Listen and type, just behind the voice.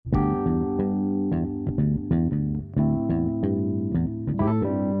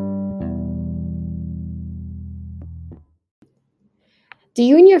Do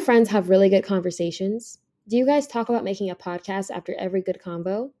you and your friends have really good conversations? Do you guys talk about making a podcast after every good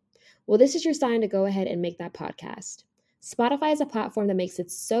convo? Well, this is your sign to go ahead and make that podcast. Spotify is a platform that makes it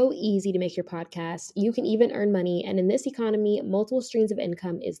so easy to make your podcast. You can even earn money, and in this economy, multiple streams of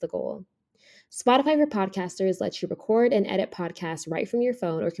income is the goal. Spotify for Podcasters lets you record and edit podcasts right from your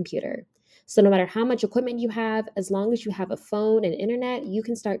phone or computer. So no matter how much equipment you have, as long as you have a phone and internet, you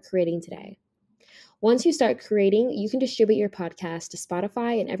can start creating today. Once you start creating, you can distribute your podcast to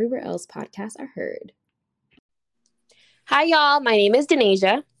Spotify and everywhere else podcasts are heard. Hi, y'all. My name is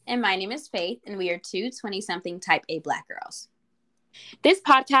Denasia. And my name is Faith, and we are two 20-something type A Black girls. This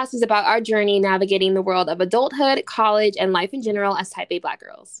podcast is about our journey navigating the world of adulthood, college, and life in general as type A Black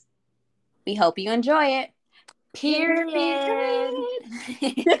girls. We hope you enjoy it. Period.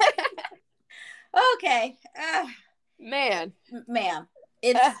 Okay. Ma'am.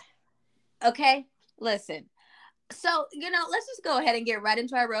 It's okay. Listen. So, let's just go ahead and get right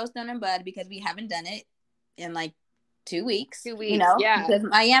into our Rose, Thorn, and Bud because we haven't done it in like 2 weeks. 2 weeks, yeah. Because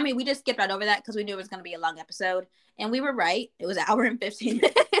Miami, we just skipped right over that because we knew it was going to be a long episode. And we were right. It was an hour and 15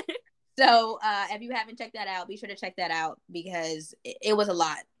 minutes. So if you haven't checked that out, be sure to check that out because it was a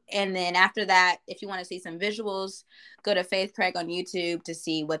lot. And then after that, if you want to see some visuals, go to Faith Craig on YouTube to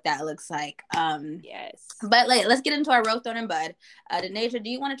see what that looks like. Yes. But let's get into our Rose, Thorn, and Bud. Denasia, do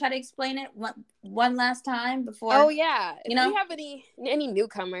you want to try to explain it one last time before? Oh, yeah. If we have any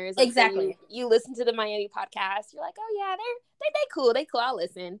newcomers. Exactly. You listen to the Miami podcast. You're like, oh, yeah, they cool. They cool. I'll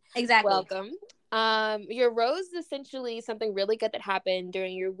listen. Exactly. Welcome. Your rose is essentially something really good that happened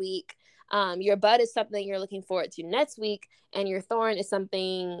during your week. Your bud is something you're looking forward to next week, and your thorn is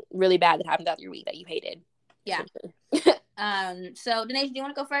something really bad that happened throughout your week that you hated. Yeah. So Denasia, do you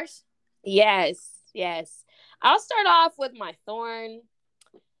want to go first? Yes. I'll start off with my thorn.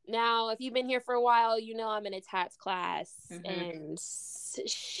 Now, if you've been here for a while, you know I'm in a tats class, and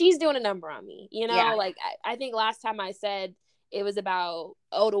she's doing a number on me. Like I think last time I said it was about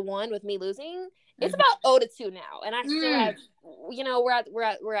 0-1 with me losing. It's about 0-2 now, and I still have, we're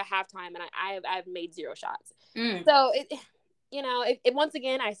at halftime, and I've made 0 shots. So if once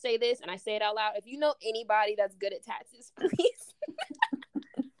again I say this and I say it out loud, if you know anybody that's good at taxes, please,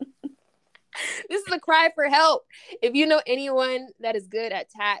 this is a cry for help. If you know anyone that is good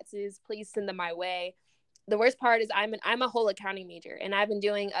at taxes, please send them my way. The worst part is I'm a whole accounting major, and I've been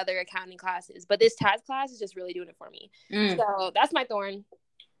doing other accounting classes, but this tax class is just really doing it for me. So that's my thorn.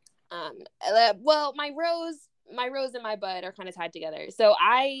 Well, my rose and my bud are kind of tied together. So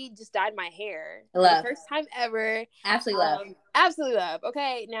I just dyed my hair for the first time ever. Absolutely love.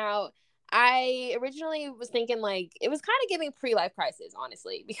 Okay, now I originally was thinking like it was kind of giving pre-life crisis,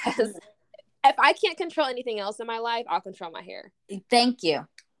 honestly, because if I can't control anything else in my life, I'll control my hair. Thank you.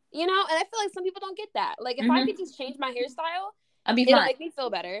 And I feel like some people don't get that. Like if I could just change my hairstyle, it'll make me feel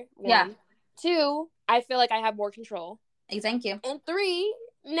better. 1. Yeah. 2, I feel like I have more control. Thank you. And 3,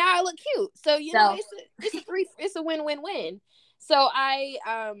 now I look cute. So it's a win-win-win. So I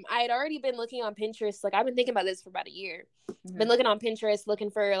had already been looking on Pinterest. Like I've been thinking about this for about a year. Been looking on Pinterest,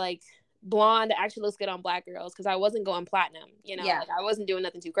 looking for like blonde that actually looks good on Black girls because I wasn't going platinum. Like I wasn't doing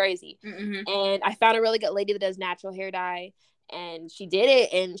nothing too crazy. And I found a really good lady that does natural hair dye, and she did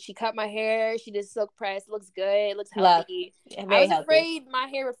it, and she cut my hair. She did silk press. It looks good. It looks healthy. I was afraid my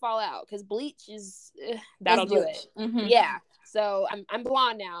hair would fall out because bleach is that'll do it. Yeah. So I'm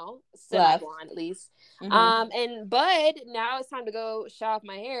blonde now, semi-blonde at least. And Bud, now it's time to go show off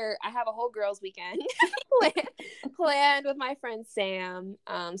my hair. I have a whole girls' weekend planned with my friend Sam,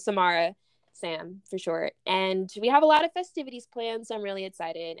 Samara, Sam for short. And we have a lot of festivities planned, so I'm really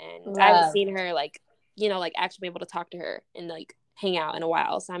excited. And I haven't seen her actually be able to talk to her and like hang out in a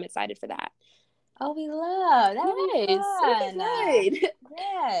while, so I'm excited for that. Oh, we love that. Nice. Good.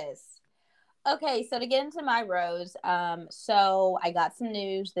 Yes. Okay, so to get into my rose, so I got some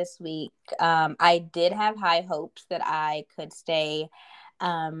news this week. I did have high hopes that I could stay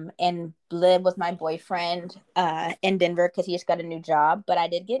and live with my boyfriend in Denver because he just got a new job. But I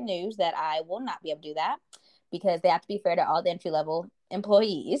did get news that I will not be able to do that because they have to be fair to all the entry-level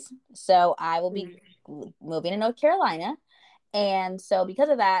employees. So I will be moving to North Carolina. And so because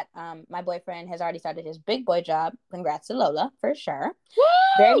of that, my boyfriend has already started his big boy job. Congrats to Lola, for sure. Woo!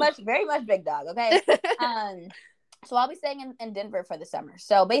 Very much big dog, okay? So I'll be staying in Denver for the summer.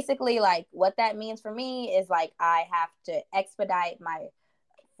 So basically, like, what that means for me is, like, I have to expedite my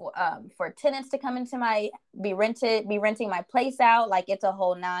for tenants to come into be renting my place out. Like, it's a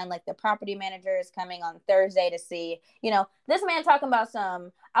whole 9. Like, the property manager is coming on Thursday to see, this man talking about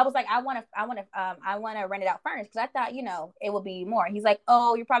I was like, I want to rent it out furnished because I thought, it would be more. He's like,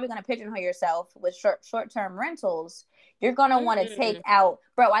 oh, you're probably going to pigeonhole yourself with short-term rentals. you're going to want to take out,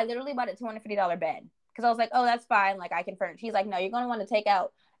 bro, I literally bought a $250 bed because I was like, oh, that's fine. Like, I can furnish. He's like, no, you're going to want to take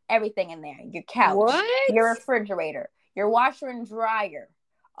out everything in there. Your couch, your refrigerator, your washer and dryer,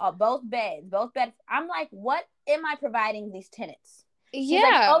 both beds. I'm like, what am I providing these tenants? He's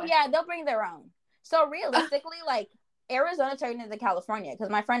like, oh, yeah, they'll bring their own. So realistically, like, Arizona turned into California because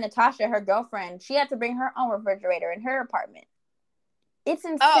my friend Natasha, her girlfriend, she had to bring her own refrigerator in her apartment. It's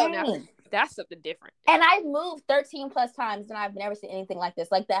insane. Oh, no. That's something different. And I've moved 13 plus times and I've never seen anything like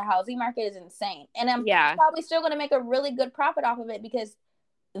this. Like, the housing market is insane. And I'm probably still going to make a really good profit off of it because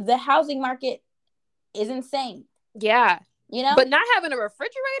the housing market is insane. Yeah. You know? But not having a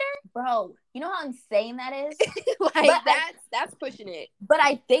refrigerator? Bro, you know how insane that is? Like, that's pushing it. But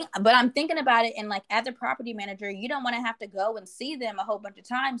I'm thinking about it, and like, as a property manager, you don't want to have to go and see them a whole bunch of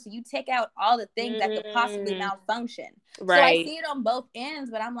times. So you take out all the things that could possibly malfunction. Right. So I see it on both ends,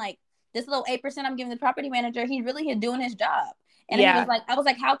 but I'm like, this little 8% I'm giving the property manager, he's really doing his job. And I was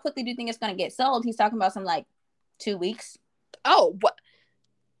like, how quickly do you think it's going to get sold? He's talking about some like 2 weeks. Oh, what?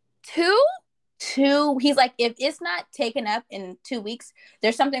 2? He's like, if it's not taken up in 2 weeks,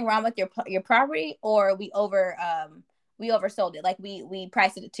 there's something wrong with your property, or we oversold it. Like, we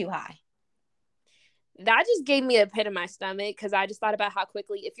priced it too high. That just gave me a pit in my stomach because I just thought about how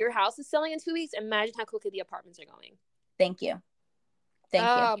quickly, if your house is selling in 2 weeks, imagine how quickly the apartments are going. Thank you.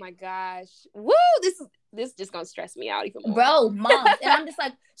 Oh my gosh. Woo! This just gonna stress me out even more. Bro, mom. And I'm just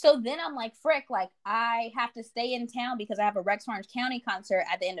like, so then I'm like, frick, like, I have to stay in town because I have a Rex Orange County concert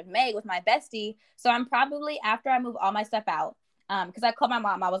at the end of May with my bestie. So I'm probably, after I move all my stuff out, because I called my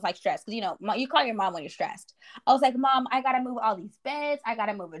mom, I was like stressed. Because, you know, you call your mom when you're stressed. I was like, Mom, I gotta move all these beds. I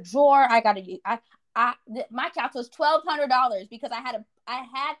gotta move a drawer. My couch was $1,200 because I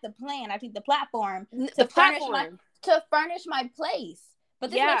had the plan. I took the platform to furnish my place. But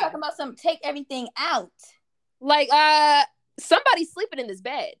this man talking about take everything out. Like, somebody's sleeping in this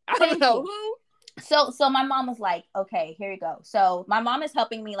bed. I don't know who. So my mom was like, okay, here you go. So my mom is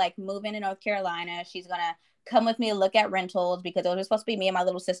helping me like move into North Carolina. She's going to come with me to look at rentals because it was supposed to be me and my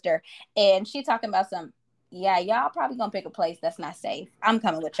little sister. And she talking about y'all probably going to pick a place that's not safe. I'm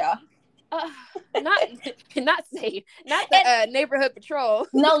coming with y'all. Not safe. Not the neighborhood patrol.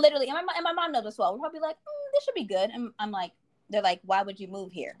 No, literally. And my mom knows as well. We'll probably be like, this should be good. And I'm like, they're like, why would you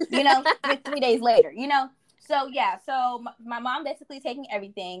move here? You know, 3 days later, you know? So, yeah. So my mom basically taking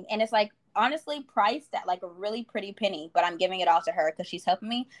everything. And it's like, honestly, priced at like a really pretty penny. But I'm giving it all to her because she's helping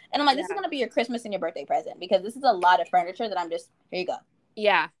me. And I'm like, this is going to be your Christmas and your birthday present. Because this is a lot of furniture that I'm just, here you go.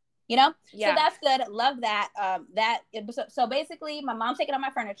 Yeah. You know? Yeah. So that's good. Love that. So basically, my mom's taking all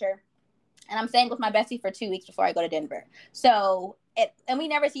my furniture. And I'm staying with my bestie for 2 weeks before I go to Denver. So, and we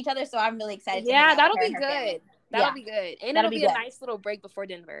never see each other. So I'm really excited. Yeah, that'll be good. That'll be good. And it'll be a nice little break before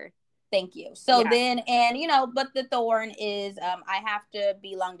Denver. Thank you. So then, and you know, but the thorn is I have to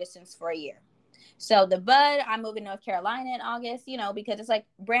be long distance for a year. So the bud, I'm moving to North Carolina in August, you know, because it's like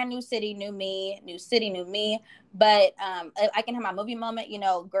brand new city, new me, new city, new me. But I can have my movie moment, you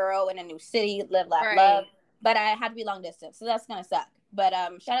know, girl in a new city, live, laugh, love. But I have to be long distance. So that's going to suck. But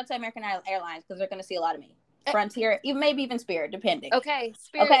shout out to American Airlines because they're going to see a lot of me. Frontier, maybe even Spirit, depending. Okay,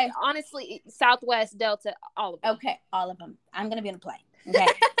 Spirit. Okay. Honestly, Southwest, Delta, all of them. Okay, all of them. I'm gonna be in a plane. Okay.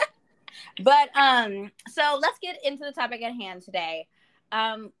 But so let's get into the topic at hand today.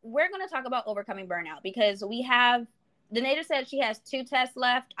 We're gonna talk about overcoming burnout because we have. Denator said she has 2 tests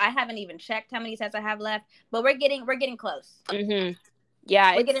left. I haven't even checked how many tests I have left, but we're getting close. Mm-hmm.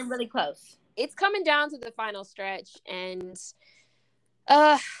 Yeah, we're getting really close. It's coming down to the final stretch, and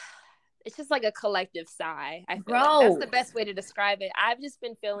it's just like a collective sigh. I feel like that's the best way to describe it. I've just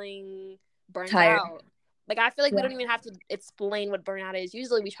been feeling burnt out. Like, I feel like we don't even have to explain what burnout is.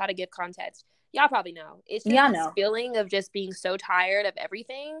 Usually we try to give context. Y'all probably know. It's just this feeling of just being so tired of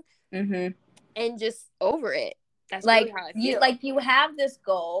everything and just over it. That's like, really how I feel. You have this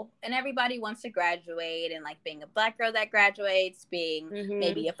goal and everybody wants to graduate, and like being a Black girl that graduates, being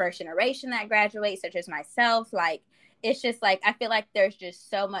maybe a first generation that graduates, such as myself, like, it's just like, I feel like there's just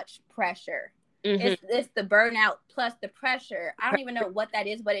so much pressure. It's the burnout plus the pressure. I don't even know what that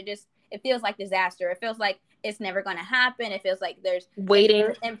is, but it feels like disaster. It feels like it's never going to happen. It feels like there's waiting,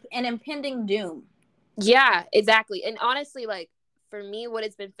 an impending doom. Yeah, exactly. And honestly, like, for me, what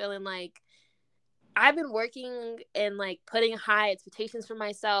it's been feeling like, I've been working and like putting high expectations for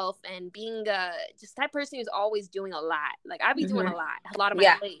myself and being just that person who's always doing a lot. Like, I be doing a lot of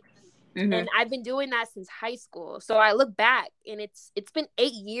my plate. And I've been doing that since high school. So I look back and it's been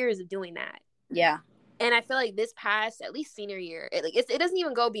 8 years of doing that. Yeah. And I feel like this past, at least senior year, it doesn't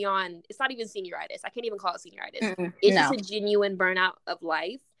even go beyond, it's not even senioritis. I can't even call it senioritis. It's just a genuine burnout of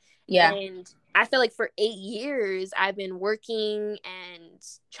life. Yeah. And I feel like for 8 years, I've been working and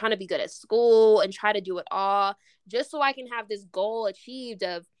trying to be good at school and try to do it all just so I can have this goal achieved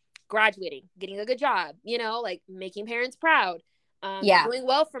of graduating, getting a good job, you know, like making parents proud, doing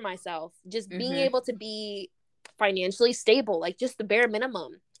well for myself, just being able to be financially stable, like just the bare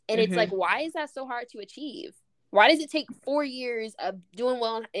minimum. And it's like, why is that so hard to achieve? Why does it take 4 years of doing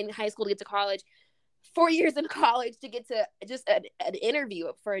well in high school to get to college, 4 years in college to get to just an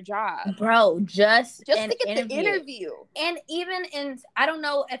interview for a job? Bro, just to an get the interview. interview. And even in, I don't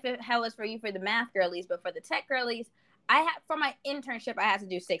know how it was for you for the math girlies, but for the tech girlies, for my internship, I had to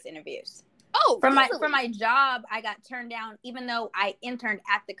do 6 interviews. Oh, for my job, I got turned down. Even though I interned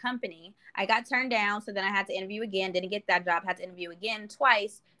at the company, I got turned down. So then I had to interview again. Didn't get that job. Had to interview again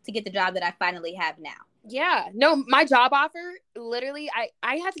twice to get the job that I finally have now. Yeah, no, my job offer, literally,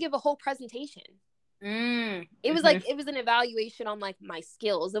 I had to give a whole presentation. It was like, it was an evaluation on like my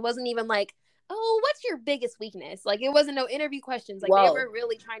skills. It wasn't even like, oh, what's your biggest weakness? Like, it wasn't no interview questions. Like, they were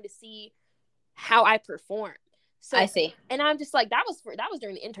really trying to see how I perform. So I see. And I'm just like, that was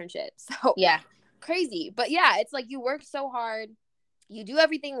during the internship. So yeah, crazy. But yeah, it's like you work so hard, you do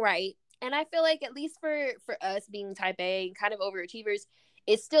everything right. And I feel like, at least for us being type A, kind of overachievers,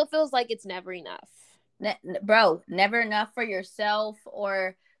 it still feels like it's never enough. Bro, never enough for yourself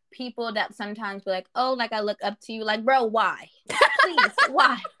or people that sometimes be like, oh, like I look up to you. Like, bro, why? Please,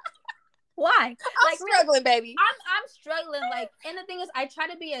 why? I'm like, struggling, baby. I'm struggling. Like, and the thing is, I try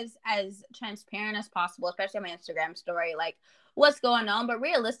to be as transparent as possible, especially on my Instagram story, like what's going on. But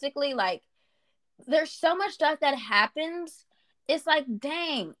realistically, like, there's so much stuff that happens. It's like,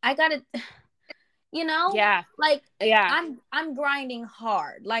 dang, I gotta, you know, like, I'm grinding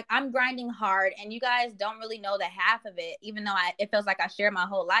hard. Like, I'm grinding hard, and you guys don't really know the half of it, even though it feels like I share my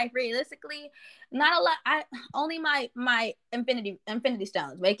whole life. Realistically, not a lot. Only my infinity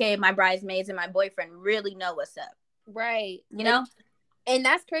stones, aka my bridesmaids and my boyfriend, really know what's up. Right. You know? And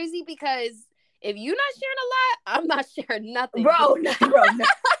that's crazy, because if you're not sharing a lot, I'm not sharing nothing. Bro, no.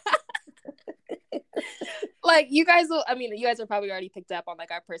 Like, you guys are probably already picked up on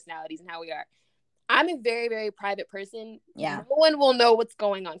like our personalities and how we are. I'm a very, very private person. Yeah. No one will know what's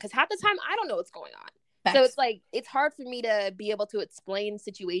going on, because half the time I don't know what's going on. Facts. So it's like, it's hard for me to be able to explain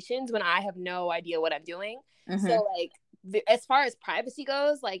situations when I have no idea what I'm doing. So like, as far as privacy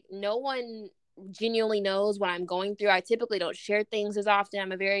goes, like, no one genuinely knows what I'm going through. I typically don't share things as often.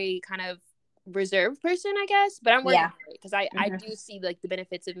 I'm a very kind of reserved person, I guess, but I'm working on it, because I do see like the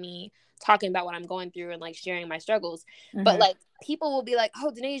benefits of me talking about what I'm going through and like sharing my struggles. But like, people will be like,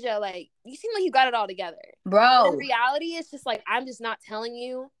 oh, Denasia, like, you seem like you got it all together, bro. But in reality, it's just like, I'm just not telling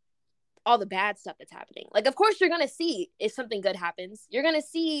you all the bad stuff that's happening. Like, of course you're gonna see if something good happens, you're gonna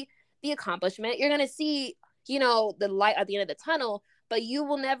see the accomplishment, you're gonna see, you know, the light at the end of the tunnel, but you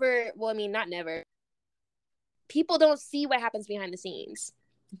will never, well, I mean, not never, people don't see what happens behind the scenes,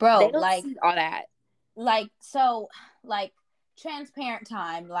 bro. They don't like see all that. Like, so, like, transparent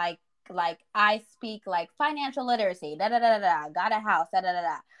time, like I speak like financial literacy, got a house,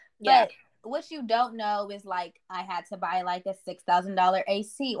 But what you don't know is, like, I had to buy like a $6,000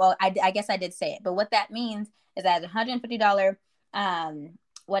 AC. Well, I guess I did say it, but what that means is I had $150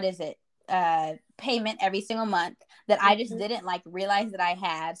 what is it, payment every single month that I just didn't like realize that I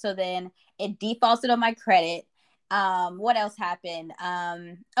had. So then it defaulted on my credit. What else happened?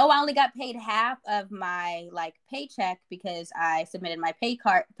 I only got paid half of my like paycheck because I submitted my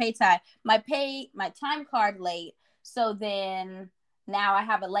my time card late. So then now I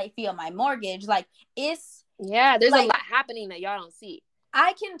have a late fee on my mortgage. Like, there's like, a lot happening that y'all don't see.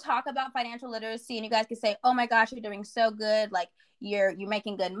 I can talk about financial literacy and you guys can say, oh my gosh, you're doing so good. Like, you're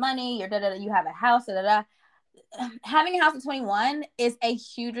making good money. You have a house, Having a house at 21 is a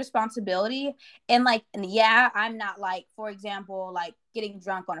huge responsibility. And like, I'm not like, for example, like getting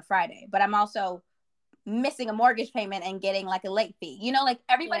drunk on a Friday, but I'm also missing a mortgage payment and getting like a late fee. You know, like,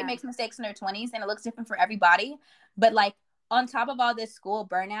 everybody makes mistakes in their 20s and it looks different for everybody. But like, on top of all this school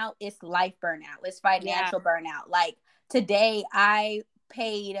burnout, it's life burnout. It's financial burnout. Like, today I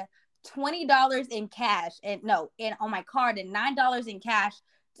paid $20 in cash on my card and $9 in cash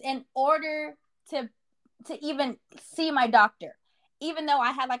in order to even see my doctor, even though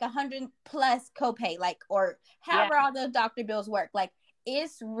I had like 100+ copay, like, or however all those doctor bills work. Like,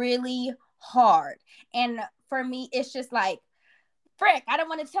 it's really hard. And for me, it's just like, frick, I don't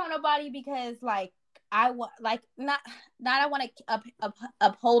want to tell nobody because like, I want, like, not I want to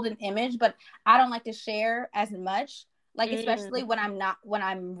uphold an image, but I don't like to share as much. Like, especially when I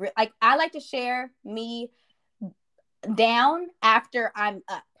like to share me down after I'm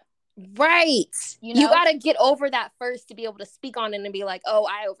up. Right. You gotta get over that first to be able to speak on it and be like, oh,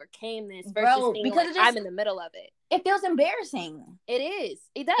 I overcame this, versus being because like, I'm in the middle of it. It feels embarrassing. It is.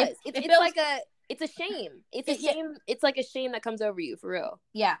 It does. It's like it's a shame. It's a shame. It's like a shame that comes over you, for real.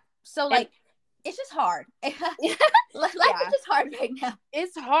 Yeah. So like, it's just hard. Life is just hard right now.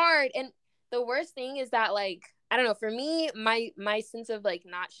 It's hard. And the worst thing is that, like, I don't know, for me, my sense of like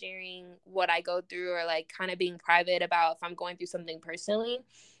not sharing what I go through, or like kind of being private about if I'm going through something personally,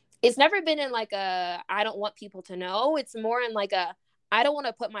 it's never been in like a, I don't want people to know. It's more in like a, I don't want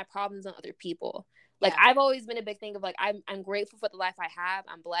to put my problems on other people. Like, I've always been a big thing of like, I'm grateful for the life I have.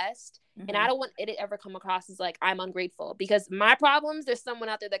 I'm blessed. Mm-hmm. And I don't want it to ever come across as like, I'm ungrateful, because my problems, there's someone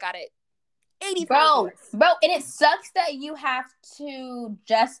out there that got it 80 times worse. Bro, and it sucks that you have to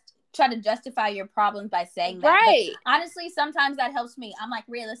just try to justify your problems by saying that. Right. But honestly, sometimes that helps me. I'm like,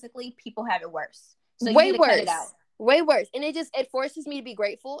 realistically, people have it worse. So you way need to worse. cut it out. Way worse. And it forces me to be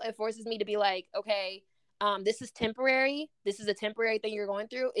grateful. It forces me to be like, okay, this is temporary. This is a temporary thing you're going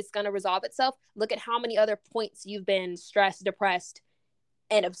through. It's going to resolve itself. Look at how many other points you've been stressed, depressed,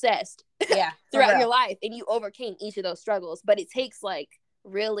 and obsessed throughout your life. And you overcame each of those struggles. But it takes like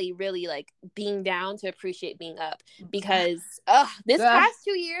really, really like being down to appreciate being up. Because this past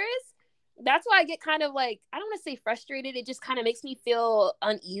 2 years, that's why I get kind of like, I don't want to say frustrated. It just kind of makes me feel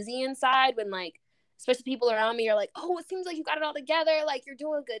uneasy inside when like, especially people around me are like, oh, it seems like you got it all together. Like, you're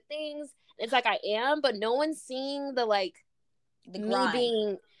doing good things. It's like, I am, but no one's seeing the like,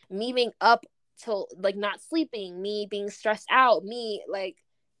 me being up till like not sleeping, me being stressed out, me like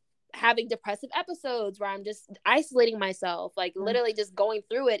having depressive episodes where I'm just isolating myself, like literally just going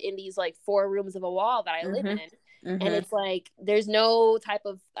through it in these like 4 rooms of a wall that I live in. And it's like, there's no type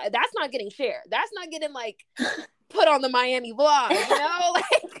of, that's not getting shared. That's not getting like put on the Miami vlog, you know?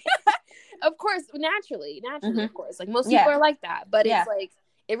 Like, of course, naturally, of course, like most people are like that, but it's like,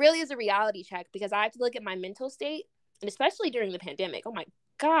 it really is a reality check, because I have to look at my mental state, and especially during the pandemic. Oh my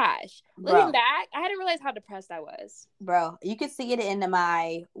gosh. Looking back, I hadn't realized how depressed I was. Bro, you could see it in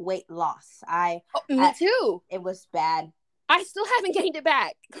my weight loss. Me too. It was bad. I still haven't gained it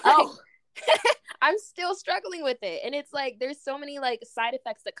back. Like, I'm still struggling with it. And it's like, there's so many like side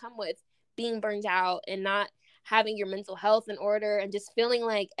effects that come with being burned out and not having your mental health in order, and just feeling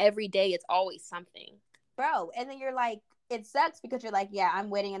like every day it's always something. Bro, and then you're like, it sucks because you're like, yeah, I'm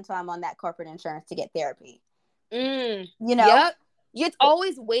waiting until I'm on that corporate insurance to get therapy. You know? Yep. It's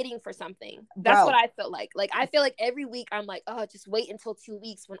always waiting for something. That's what I feel like. Like, I feel like every week I'm like, oh, just wait until 2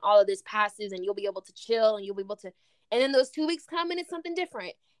 weeks when all of this passes and you'll be able to chill and you'll be able to, and then those 2 weeks come and it's something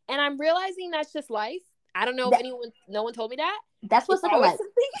different. And I'm realizing that's just life. I don't know if no one told me that. That's what's looking like.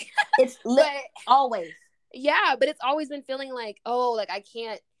 It's always. Yeah, but it's always been feeling like, oh, like I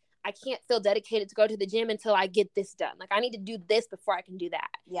can't feel dedicated to go to the gym until I get this done. Like, I need to do this before I can do that.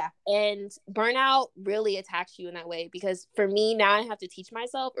 Yeah. And burnout really attacks you in that way, because for me now, I have to teach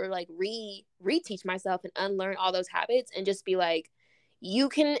myself, or like reteach myself and unlearn all those habits, and just be like, you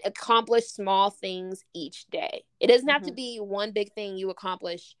can accomplish small things each day. It doesn't have to be one big thing you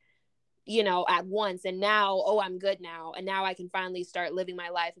accomplish, you know, at once. And now, oh, I'm good now. And now I can finally start living my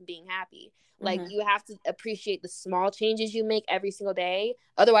life and being happy. Like, you have to appreciate the small changes you make every single day.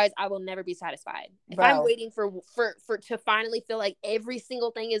 Otherwise, I will never be satisfied. If I'm waiting for to finally feel like every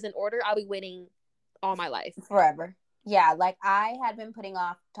single thing is in order, I'll be waiting all my life. Forever. Yeah, like I had been putting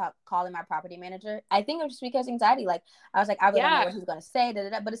off calling my property manager. I think it was just because anxiety. Like, I was like, I really don't know what he's going to say.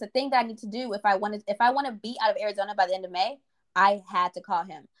 But it's a thing that I need to do if I want to be out of Arizona by the end of May. I had to call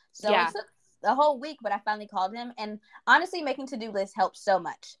him. So it took a whole week, but I finally called him. And honestly, making to-do lists helps so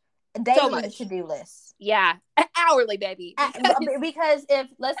much. Daily to-do lists. Yeah, hourly, baby. Because if,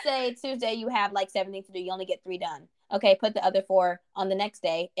 let's say Tuesday you have like 7 things to do, you only get 3 done. Okay, put the other 4 on the next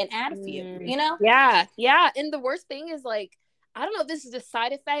day and add a few, you know? Yeah. And the worst thing is, like, I don't know if this is a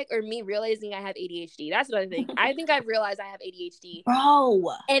side effect or me realizing I have ADHD. That's another thing. I think I realized I have ADHD.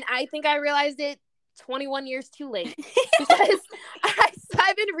 Bro. And I think I realized it 21 years too late. Because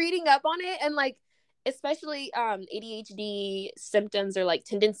I've been reading up on it, and like, especially ADHD symptoms or like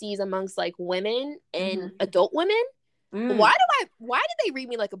tendencies amongst like women and adult women. Why did they read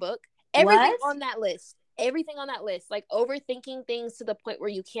me like a book? Everything on that list, like overthinking things to the point where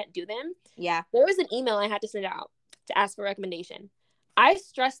you can't do them. Yeah. There was an email I had to send out to ask for a recommendation. I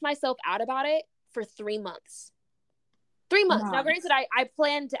stressed myself out about it for 3 months. 3 months. Now, granted, I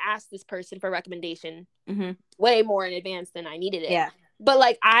planned to ask this person for a recommendation way more in advance than I needed it. Yeah. But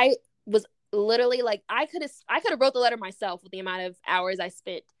like, I was literally like, I could have wrote the letter myself with the amount of hours I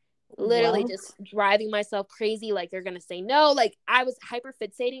spent literally just driving myself crazy. Like, they're gonna say no. Like, I was hyper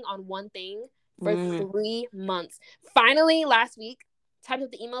fixating on one thing for 3 months. Finally, last week, typed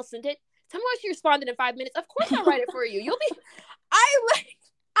up the email, sent it. Tell me why she responded in 5 minutes. Of course I'll write it for you.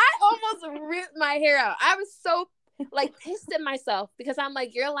 I almost ripped my hair out. I was so like pissed at myself because I'm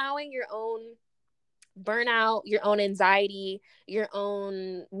like, you're allowing your own burnout, your own anxiety, your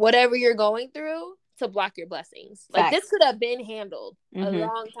own whatever you're going through to block your blessings. Like this could have been handled a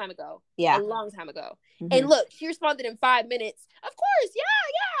long time ago. Yeah. A long time ago. And look, she responded in 5 minutes. Of course. Yeah.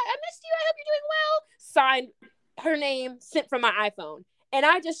 I missed you. I hope you're doing well. Signed, her name, sent from my iPhone. And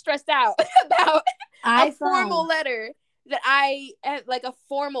I just stressed out about a formal letter that I like a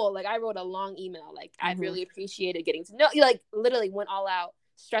formal, like I wrote a long email. Like I really appreciated getting to know you, like literally went all out,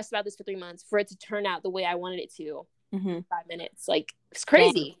 stressed about this for 3 months for it to turn out the way I wanted it to. 5 minutes. Like it's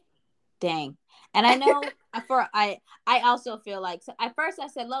crazy. Dang. And I know I also feel like, so at first I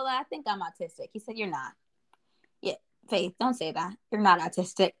said, Lola, I think I'm autistic. He said, you're not. Yeah, Faith, don't say that. You're not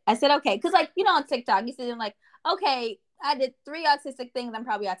autistic. I said, okay. Because like, you know, on TikTok, you said, I'm like, okay, I did 3 autistic things. I'm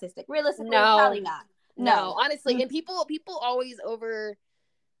probably autistic. Realistically, probably not. No, honestly. And people always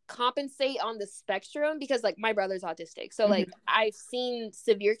overcompensate on the spectrum because like my brother's autistic. So like I've seen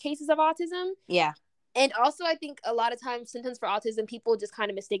severe cases of autism. Yeah. And also, I think a lot of times symptoms for autism, people just kind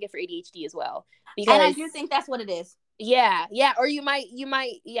of mistake it for ADHD as well. Because, and I do think that's what it is. Yeah. Or you might,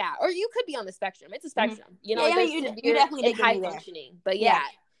 or you could be on the spectrum. It's a spectrum. You know, you definitely did high functioning. But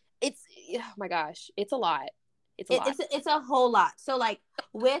it's, oh my gosh, it's a lot. It's a whole lot. So like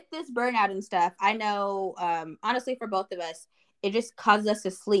with this burnout and stuff, I know, honestly, for both of us, it just causes us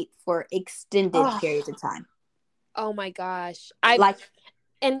to sleep for extended periods of time. Oh my gosh.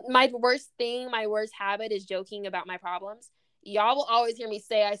 And my worst habit is joking about my problems. Y'all will always hear me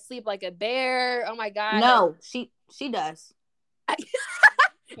say I sleep like a bear. Oh my God. No, she does.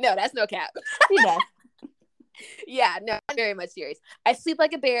 No, that's no cap. She does. Yeah, no, I'm very much serious. I sleep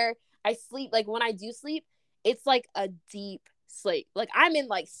like a bear. I sleep, like when I do sleep, it's like a deep sleep. Like I'm in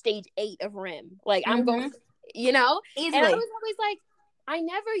like stage 8 of REM. Like I'm going, you know? Easily. And I was always like, I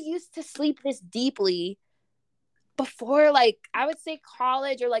never used to sleep this deeply before, like I would say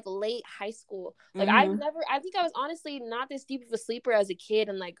college or like late high school. Like I think I was honestly not this deep of a sleeper as a kid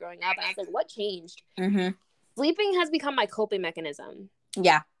and like growing up. And I was like, what changed? Sleeping has become my coping mechanism.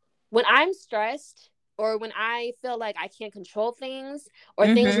 Yeah. When I'm stressed or when I feel like I can't control things or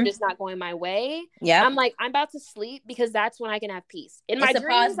things are just not going my way, I'm like, I'm about to sleep because that's when I can have peace. In my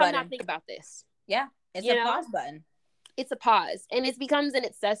dreams, I'm not thinking about this. Yeah. It's a pause button. It's a pause, and it becomes an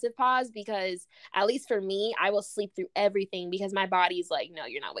excessive pause because at least for me, I will sleep through everything because my body's like, no,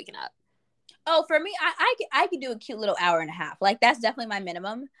 you're not waking up. Oh, for me, I could do a cute little hour and a half. Like that's definitely my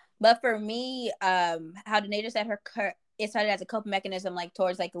minimum. But for me, how Denasia said it started as a coping mechanism, like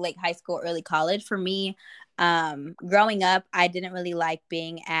towards like late high school, early college. For me, growing up, I didn't really like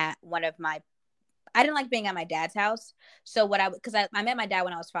being at I didn't like being at my dad's house. So because I met my dad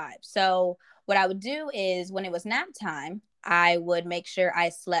when I was 5. So what I would do is when it was nap time, I would make sure I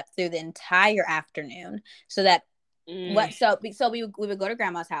slept through the entire afternoon so that so we would go to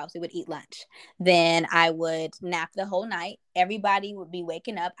grandma's house. We would eat lunch. Then I would nap the whole night. Everybody would be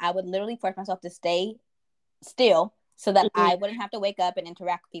waking up. I would literally force myself to stay still so that I wouldn't have to wake up and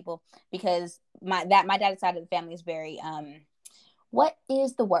interact with people because my dad's side of the family is very what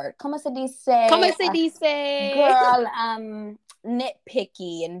is the word? Como se dice? Girl,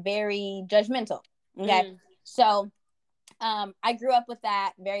 nitpicky and very judgmental. Okay. So I grew up with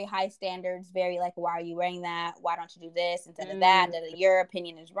that, very high standards, very like, why are you wearing that? Why don't you do this instead of that? Your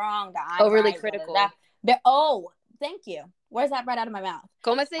opinion is wrong. Overly critical. Thank you. Where's that right out of my mouth?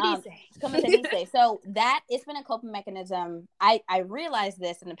 Como se dice? Como se dice. So it's been a coping mechanism. I realized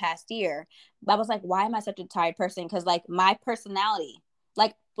this in the past year. But I was like, why am I such a tired person? Because like my personality,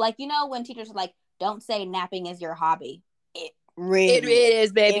 like you know when teachers are like, don't say napping is your hobby. It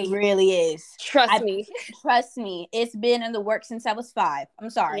is, baby. It really is. Trust me. It's been in the works since I was 5. I'm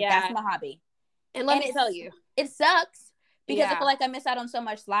sorry. Yeah. That's my hobby. And let me tell you, it sucks because I feel like I miss out on so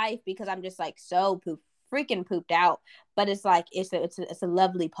much life because I'm just like so freaking pooped out. But it's like it's a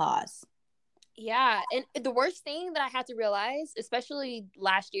lovely pause. Yeah, and the worst thing that I had to realize, especially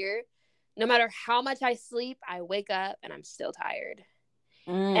last year, no matter how much I sleep, I wake up and I'm still tired.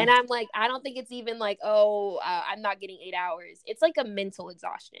 And I'm like, I don't think it's even like, I'm not getting 8 hours. It's like a mental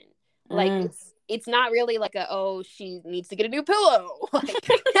exhaustion. Like it's not really like she needs to get a new pillow. Like,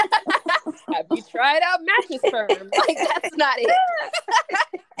 have you tried out Mattress Firm? Like that's not it.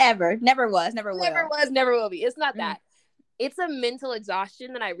 Ever. Never was. Never will. Never was. Never will be. It's not that. It's a mental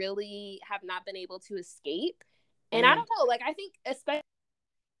exhaustion that I really have not been able to escape. And I don't know. Like I think especially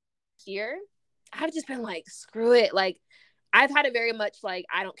this year, I've just been like, screw it. Like I've had a very much like,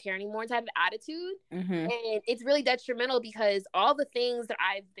 I don't care anymore type of attitude. Mm-hmm. And it's really detrimental because all the things that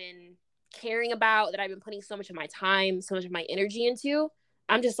I've been caring about, that I've been putting so much of my time, so much of my energy into,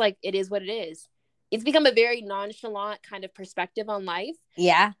 I'm just like, it is what it is. It's become a very nonchalant kind of perspective on life.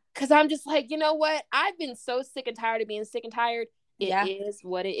 Yeah. Because I'm just like, you know what? I've been so sick and tired of being sick and tired. It is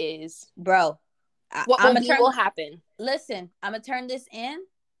what it is. Bro. What will be will happen. Listen, I'm going to turn this in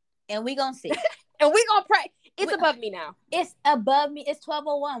and we going to see. And we going to pray. It's above me now. It's above me. It's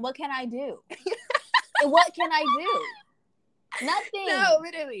 12:01. What can I do? What can I do? Nothing. No,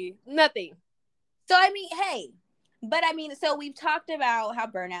 literally. Nothing. So, I mean, hey. But, I mean, so we've talked about how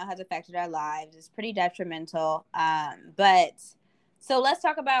burnout has affected our lives. It's pretty detrimental. But, so let's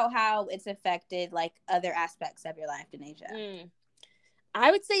talk about how it's affected, like, other aspects of your life, Denasia.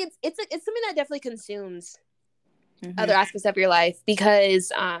 I would say it's something that definitely consumes other aspects of your life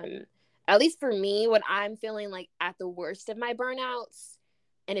because, at least for me, when I'm feeling like at the worst of my burnouts,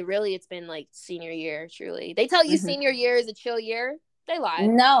 and it's been like senior year, truly. They tell you senior year is a chill year. They lie.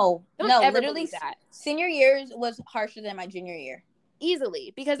 No, ever literally that. Senior years was harsher than my junior year.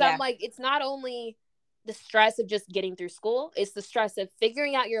 Easily. Because I'm like, it's not only the stress of just getting through school, it's the stress of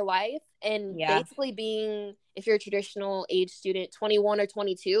figuring out your life and basically being, if you're a traditional age student, 21 or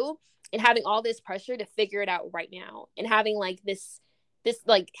 22, and having all this pressure to figure it out right now. And having like this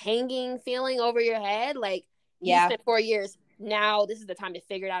like hanging feeling over your head. Like, you spent 4 years. Now this is the time to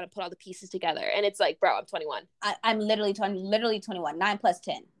figure it out and put all the pieces together. And it's like, bro, I'm 21. I'm literally 21. 9 plus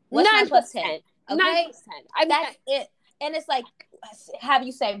 10. What's 9 plus 10? Okay? 9 plus 10. That's it. And it's like, have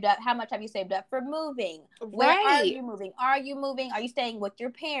you saved up? How much have you saved up for moving? Right. Where are you moving? Are you moving? Are you staying with your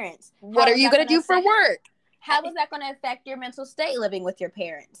parents? What are you going to do for work? How is that going to affect your mental state living with your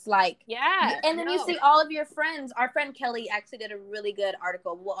parents? Like, and then you see all of your friends. Our friend Kelly actually did a really good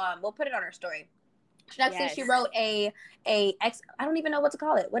article. We'll put it on our story. She wrote I don't even know what to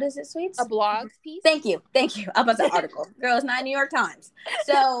call it. What is it, Sweets? A blog piece. Thank you. I'm about to say article. Girl, it's not New York Times.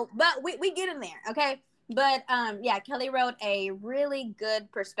 So, but we get in there, okay? But Kelly wrote a really good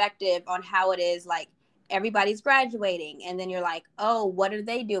perspective on how it is. Like, everybody's graduating, and then you're like, oh, what are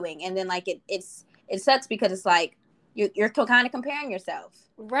they doing? And then like it sucks because it's like you're kind of comparing yourself,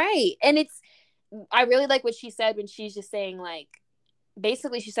 right? And I really like what she said when she's just saying, like,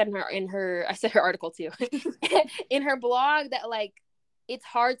 basically she said in her I said her article too in her blog that like it's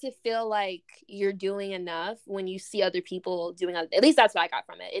hard to feel like you're doing enough when you see other people doing at least that's what I got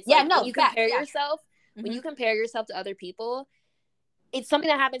from it. It's when you compare yourself when you compare yourself to other people, it's something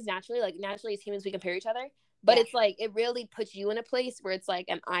that happens naturally. Like, naturally as humans we compare each other, but it's like it really puts you in a place where it's like,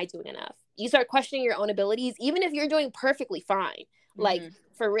 am I doing enough? You start questioning your own abilities, even if you're doing perfectly fine. Like,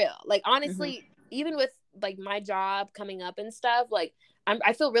 for real. Like, honestly, even with like my job coming up and stuff, like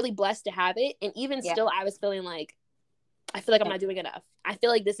I feel really blessed to have it. And even still, I was feeling like, I feel like I'm not doing enough. I feel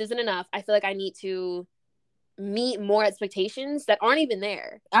like this isn't enough. I feel like I need to meet more expectations that aren't even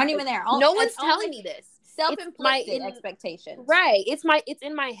there. No one's telling me this. Self-inflicted expectations. Right. It's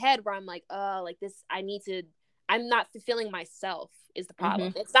in my head where I'm like, oh, like this, I'm not fulfilling myself is the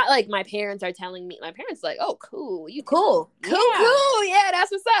problem. It's not like my parents are telling me. My parents are like, oh, cool. You cool. Cool. Yeah,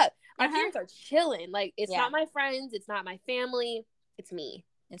 that's what's up. My parents are chilling. Like, it's not my friends. It's not my family. It's me.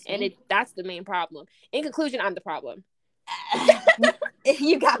 That's the main problem. In conclusion, I'm the problem.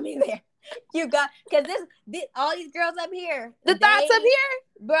 You got me there. Because all these girls up here. The thoughts up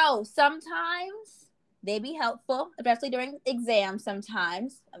here? Bro, sometimes they be helpful, especially during exams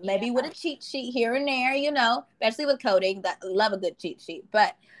sometimes. Maybe with a cheat sheet here and there, especially with coding. That love a good cheat sheet.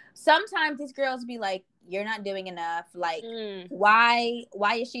 But sometimes these girls be like, you're not doing enough. Like, why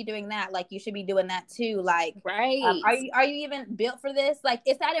is she doing that? Like, you should be doing that too. Like, right. Are you even built for this? Like,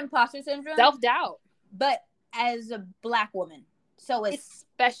 it's that imposter syndrome. Self-doubt. But as a Black woman. So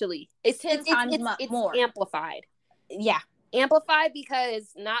especially it's 10 times more amplified. Yeah. Amplified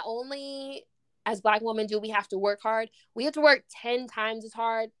because not only as Black women do we have to work hard, we have to work 10 times as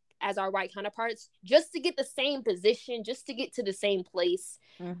hard as our white counterparts just to get the same position, just to get to the same place.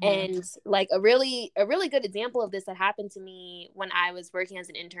 And like a really good example of this that happened to me when I was working as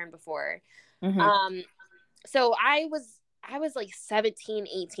an intern before. So I was like 17,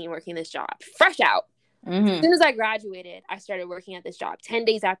 18 working this job, fresh out. As soon as I graduated, I started working at this job 10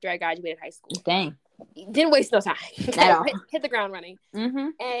 days after I graduated high school. Dang. Didn't waste no time. Hit the ground running.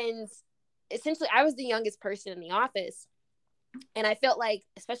 And essentially, I was the youngest person in the office. And I felt like,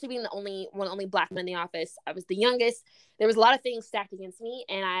 especially being one of the only Black men in the office, I was the youngest. There was a lot of things stacked against me.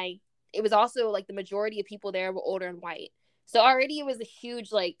 And it was also like the majority of people there were older and white. So already it was a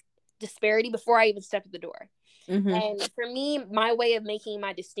huge like disparity before I even stepped at the door. And for me, my way of making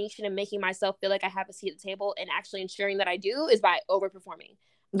my distinction and making myself feel like I have a seat at the table and actually ensuring that I do is by overperforming.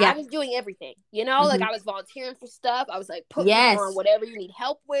 I was doing everything, you know, like I was volunteering for stuff. I was like, put me on whatever you need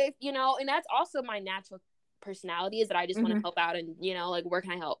help with, you know, and that's also my natural personality, is that I just want to help out and, you know, like, where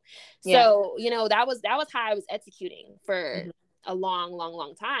can I help? So, you know, that was how I was executing for a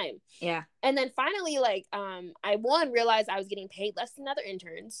long time. Yeah. And then finally, like, I realized I was getting paid less than other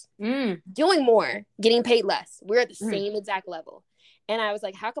interns, doing more, getting paid less. We're at the same exact level. And I was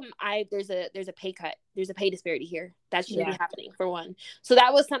like, how come there's a pay cut? There's a pay disparity here. That shouldn't be happening, for one. So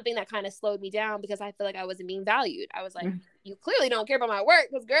that was something that kind of slowed me down, because I feel like I wasn't being valued. I was like, you clearly don't care about my work,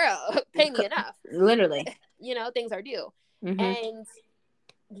 because, girl, pay me enough. Literally. You know, things are due. And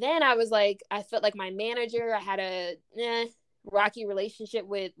then I was like, I felt like my manager, I had a rocky relationship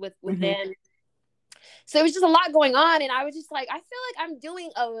with them. So it was just a lot going on. And I was just like, I feel like I'm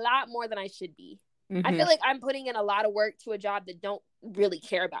doing a lot more than I should be. I feel like I'm putting in a lot of work to a job that don't really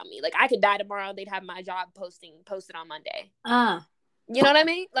care about me. Like, I could die tomorrow and they'd have my job posted on Monday. You know what I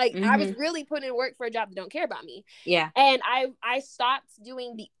mean? Like, I was really putting in work for a job that don't care about me. Yeah. And I stopped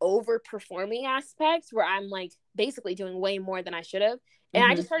doing the overperforming aspects, where I'm like basically doing way more than I should have. And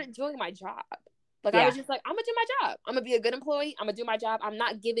I just started doing my job. Like, I was just like, I'm going to do my job. I'm going to be a good employee. I'm going to do my job. I'm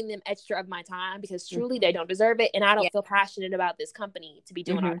not giving them extra of my time, because truly they don't deserve it. And I don't feel passionate about this company to be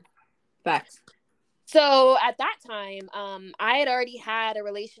doing all that. Facts. So at that time, I had already had a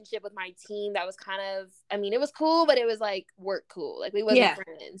relationship with my team that was kind of, I mean, it was cool, but it was like work cool. Like, we wasn't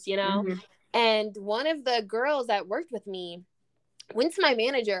friends, you know? And one of the girls that worked with me went to my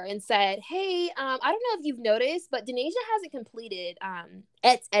manager and said, hey, I don't know if you've noticed, but Denasia hasn't completed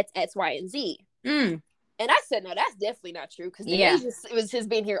X, Y, and Z. And I said, no, that's definitely not true, because it was just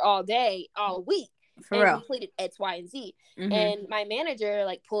been here all day, all week. For and real. Completed X, Y, and Z. And my manager,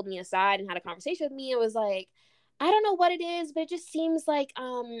 like, pulled me aside and had a conversation with me and was like, I don't know what it is, but it just seems like,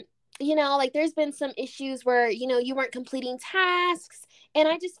 you know, like, there's been some issues where, you know, you weren't completing tasks. And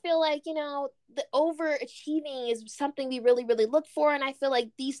I just feel like, you know, the overachieving is something we really, really look for. And I feel like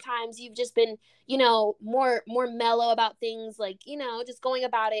these times you've just been, you know, more mellow about things, like, you know, just going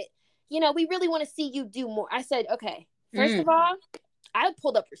about it. You know, we really want to see you do more. I said, okay, first of all, I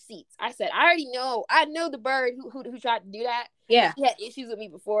pulled up receipts. I said, I know the bird who tried to do that. Yeah. She had issues with me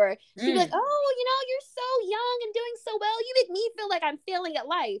before. She'd be like, oh, you know, you're so young and doing so well. You make me feel like I'm failing at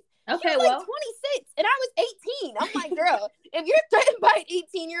life. Okay, she was like 26 and I was 18. I'm like, girl, if you're threatened by an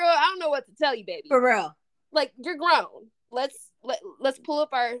 18-year-old, I don't know what to tell you, baby. For real. Like, you're grown. Let's pull up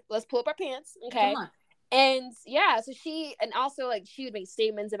our pants. Okay. Come on. And yeah, so she would make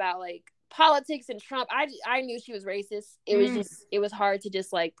statements about, like, politics and Trump. I knew she was racist. It was hard to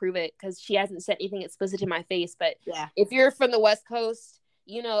just, like, prove it, because she hasn't said anything explicit in my face. But if you're from the West Coast,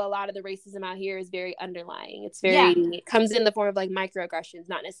 you know, a lot of the racism out here is very underlying. It's very it comes in the form of, like, microaggressions,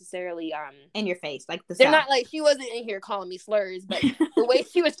 not necessarily in your face. Like, they're South. Not like, she wasn't in here calling me slurs, but the way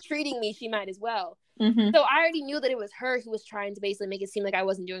she was treating me, she might as well. So I already knew that it was her who was trying to basically make it seem like I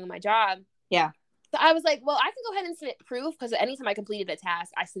wasn't doing my job. Yeah. So I was like, well, I can go ahead and submit proof, because anytime I completed a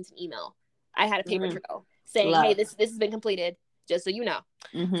task, I sent an email. I had a paper trail saying, hey, this has been completed, just so you know.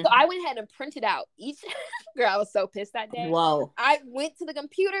 So I went ahead and printed out each. Girl, I was so pissed that day. Whoa. I went to the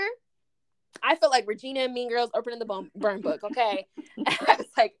computer. I felt like Regina and Mean Girls opening the burn book, okay? I was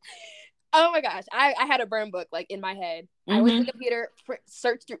like, oh my gosh. I had a burn book, like, in my head. I went to the computer,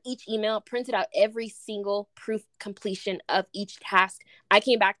 searched through each email, printed out every single proof completion of each task. I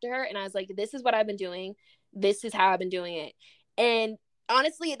came back to her and I was like, this is what I've been doing. This is how I've been doing it. And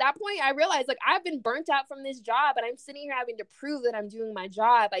honestly, at that point, I realized, like, I've been burnt out from this job, and I'm sitting here having to prove that I'm doing my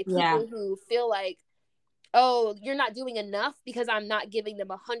job by people who feel like, oh, you're not doing enough because I'm not giving them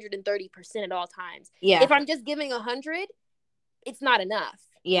 130% at all times. Yeah. If I'm just giving 100, it's not enough.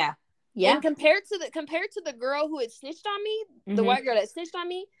 Yeah. Yeah. And compared to the girl who had snitched on me, the white girl that snitched on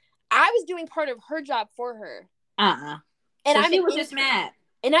me, I was doing part of her job for her. And so she was just mad.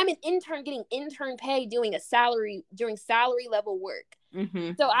 And I'm an intern getting intern pay doing salary level work.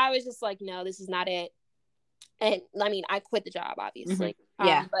 So I was just like, no, this is not it. And I mean, I quit the job, obviously.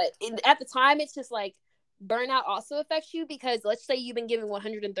 But at the time, it's just like, burnout also affects you, because let's say you've been giving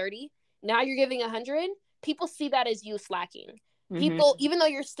 130, now you're giving 100. People see that as you slacking. People, even though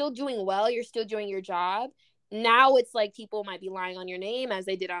you're still doing well, you're still doing your job. Now it's like people might be lying on your name, as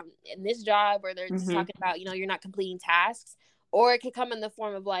they did in this job, where they're just talking about, you know, you're not completing tasks. Or it could come in the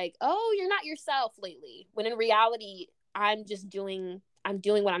form of, like, oh, you're not yourself lately. When in reality, I'm doing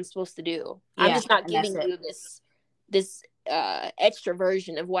what I'm supposed to do. Yeah, I'm just not giving you this extra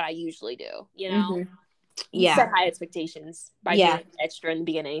version of what I usually do, you know? you set high expectations by doing extra in the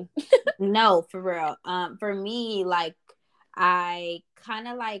beginning. No, for real. For me, like, I kind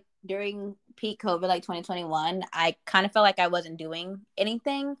of like during peak COVID, like 2021, I kind of felt like I wasn't doing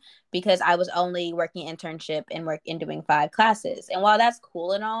anything because I was only working internship and doing 5 classes. And while that's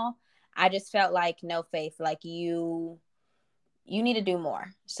cool and all, I just felt like no faith, like you need to do more.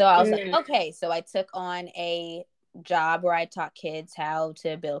 So I was like, okay. So I took on a job where I taught kids how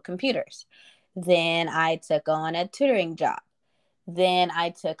to build computers. Then I took on a tutoring job. Then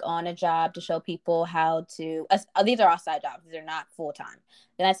I took on a job to show people how to. These are all side jobs; these are not full time.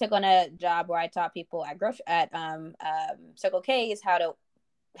 Then I took on a job where I taught people at Circle K's how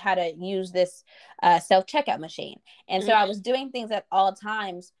to use this self checkout machine. And so I was doing things at all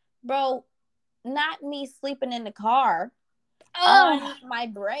times, bro. Not me sleeping in the car on my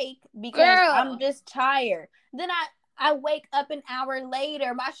break because I'm just tired. Then I wake up an hour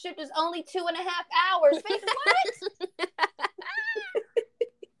later. My shift is only 2.5 hours. Bitch, what?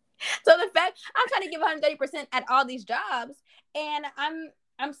 So the fact I'm trying to give 130% at all these jobs, and I'm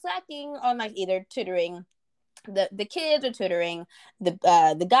slacking on like either tutoring the kids or tutoring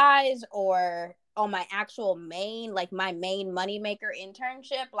the guys, or on my actual main moneymaker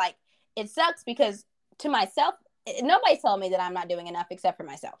internship. Like, it sucks because to myself, nobody's telling me that I'm not doing enough except for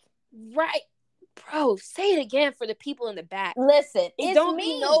myself. Right. Bro, say it again for the people in the back. Listen, it don't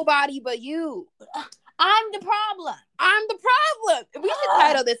be nobody but you. I'm the problem. I'm the problem. We should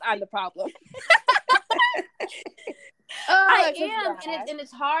title this "I'm the Problem." I am, and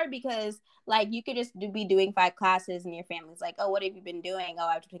it's hard because like you could just be doing 5 classes, and your family's like, "Oh, what have you been doing?" "Oh,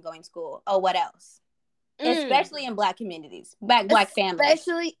 I've been going to school." "Oh, what else?" Especially in Black communities, black families.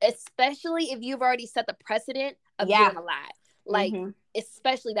 Especially if you've already set the precedent of doing a lot. Like,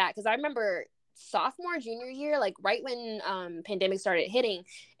 especially that, because I remember sophomore, junior year, like right when pandemic started hitting,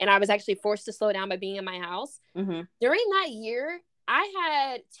 and I was actually forced to slow down by being in my house. During that year, I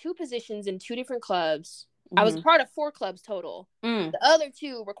had 2 positions in 2 different clubs. I was part of 4 clubs total. The other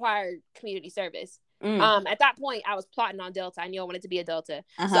 2 required community service. At that point, I was plotting on Delta. I knew I wanted to be a Delta.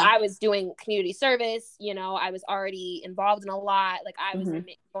 So I was doing community service. You know, I was already involved in a lot. Like, I was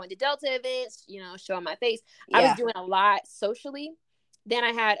going to Delta events, you know, showing my face. I was doing a lot socially. Then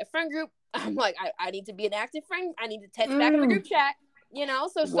I had a friend group. I'm like, I need to be an active friend. I need to text back in the group chat, you know?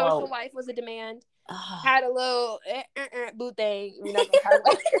 So social life was a demand. Had a little boo thing. We're not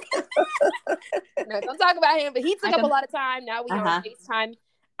gonna talk about him, but he took up a lot of time. Now we on FaceTime,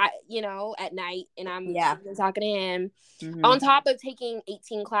 at night, and I'm talking to him. On top of taking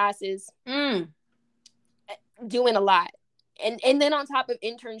 18 classes, doing a lot. And then on top of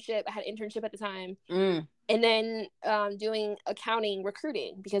internship, I had an internship at the time. And then doing accounting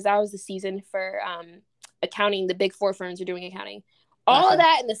recruiting, because that was the season for accounting. The big 4 firms are doing accounting. All of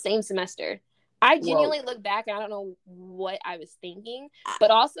that in the same semester. I genuinely look back and I don't know what I was thinking.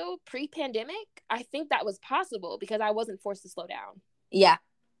 But also pre-pandemic, I think that was possible because I wasn't forced to slow down. Yeah.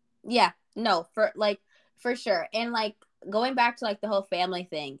 No, for sure. And like going back to like the whole family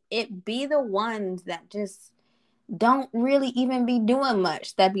thing, it be the ones that just don't really even be doing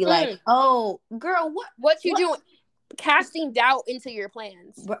much, that be like, "Oh, girl, what you doing?" Casting doubt into your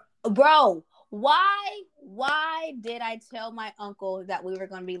plans. Bro, why did I tell my uncle that we were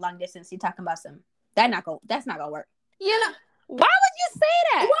going to be long distance? He talking about that's not going to work. You know, why would you say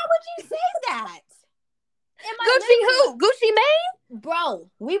that? Why would you say that? Gucci who? Gucci Mane? Bro,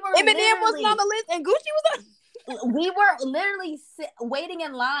 we were Eminem wasn't on the list and Gucci was on. We were literally waiting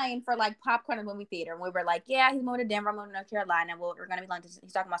in line for like popcorn in the movie theater, and we were like, "Yeah, he's moving to Denver, I'm moving to North Carolina. We're gonna be long distance."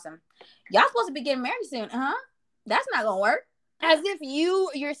 He's talking about y'all supposed to be getting married soon, huh? That's not gonna work. As if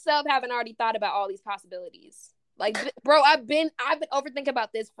you yourself haven't already thought about all these possibilities. Like, bro, I've been overthinking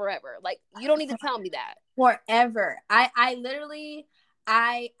about this forever. Like, you don't need to tell me that. Forever. I literally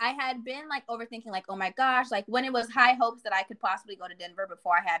had been like overthinking, like, oh my gosh, like when it was high hopes that I could possibly go to Denver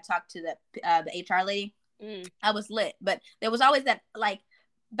before I had talked to the HR lady. I was lit, but there was always that like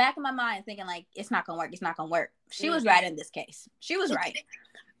back in my mind thinking like it's not gonna work. She was right in this case. She was right,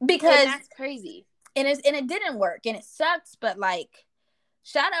 because that's crazy. And it didn't work, and it sucks. But like,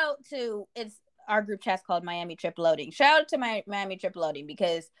 shout out to our group chat's called Miami Trip Loading. Shout out to my Miami Trip Loading,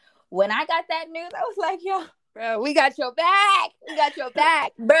 because when I got that news, I was like, yo, bro, we got your back.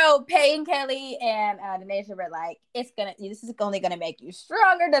 Bro, Payne, Kelly, and Denasia were like, this is only gonna make you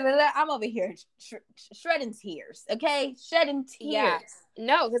stronger. I'm over here shredding tears. Okay, shedding tears. Yeah.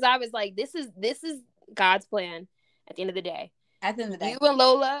 No, because I was like, this is God's plan. At the end of the day, you and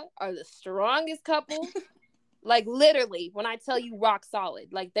Lola are the strongest couple. Like, literally, when I tell you rock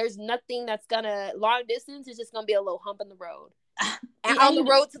solid, like there's nothing that's gonna, long distance is just gonna be a little hump in the road. And on the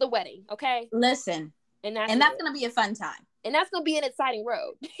road to the wedding. Okay, listen. And that's gonna be a fun time. And that's gonna be an exciting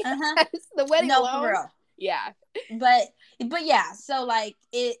road. The wedding alone. For real. Yeah. But yeah, so like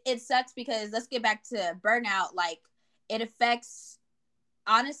it sucks because let's get back to burnout. Like it affects,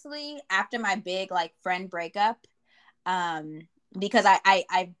 honestly, after my big like friend breakup, because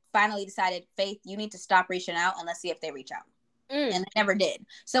I finally decided, Faith, you need to stop reaching out and let's see if they reach out. And they never did.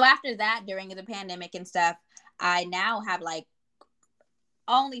 So after that, during the pandemic and stuff, I now have like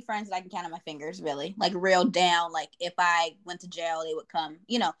only friends that I can count on my fingers, really, like real down. Like if I went to jail, they would come,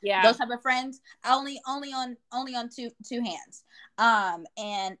 those type of friends. Only on two hands.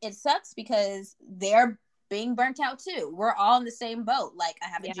 And it sucks because they're being burnt out too. We're all in the same boat. Like I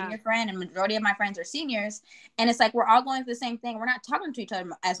have a junior friend, and majority of my friends are seniors, and it's like we're all going through the same thing. We're not talking to each other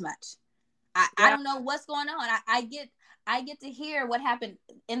as much. I don't know what's going on. I get to hear what happened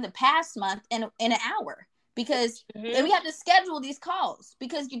in the past month in an hour. Because and we have to schedule these calls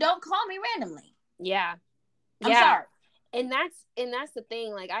because you don't call me randomly. Yeah. I'm sorry. And that's the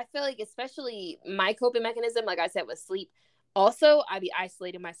thing. Like, I feel like especially my coping mechanism, like I said, was sleep. Also, I be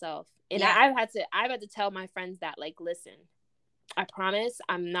isolating myself. And I've had to tell my friends that, like, listen, I promise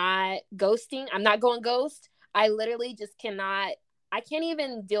I'm not ghosting. I'm not going ghost. I literally just cannot. I can't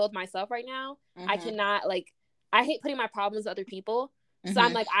even deal with myself right now. I cannot, like, I hate putting my problems on other people. So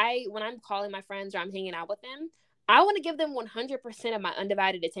I'm like, when I'm calling my friends or I'm hanging out with them, I want to give them 100% of my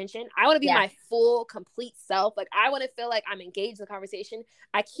undivided attention. I want to be my full, complete self. Like, I want to feel like I'm engaged in the conversation.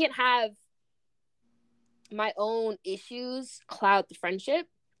 I can't have my own issues cloud the friendship.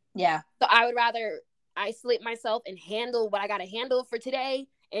 Yeah. So I would rather isolate myself and handle what I got to handle for today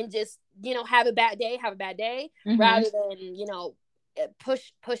and just, have a bad day, rather than,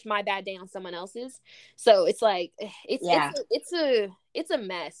 push my bad day on someone else's. So it's like it's a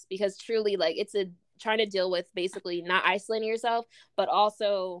mess because truly, like, it's trying to deal with basically not isolating yourself, but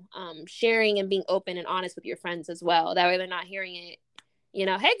also sharing and being open and honest with your friends as well. That way they're not hearing it,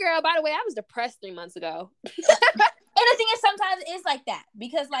 hey girl, by the way, I was depressed 3 months ago. And the thing is, sometimes it's like that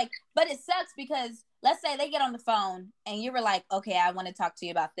because but it sucks because let's say they get on the phone and you were like, okay, I want to talk to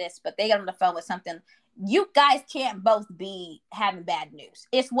you about this, but they get on the phone with something. You guys can't both be having bad news.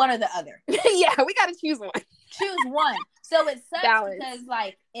 It's one or the other. Yeah, we got to choose one. Choose one. So it sucks because,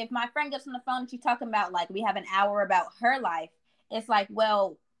 like, if my friend gets on the phone and she's talking about, like, we have an hour about her life, it's like,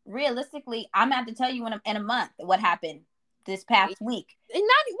 well, realistically, I'm going to have to tell you in a month what happened this past week. And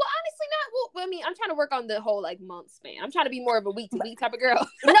honestly, I mean, I'm trying to work on the whole, like, month span. I'm trying to be more of a week-to-week type of girl.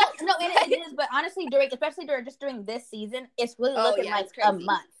 No, it is. But honestly, especially during this season, it's really looking like a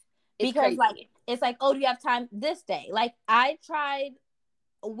month. Because like it's like, oh, do you have time this day? Like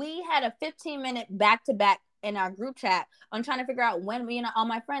we had a 15-minute back-to-back in our group chat on trying to figure out when all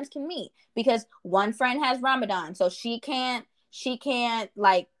my friends can meet, because one friend has Ramadan, so she can't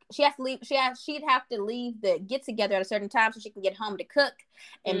like, she has to leave. She'd have to leave the get together at a certain time so she can get home to cook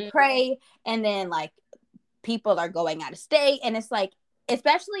and pray, and then like people are going out of state, and it's like,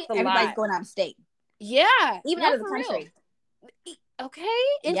 especially everybody's going out of state. Yeah, even out of the country. Real. Okay,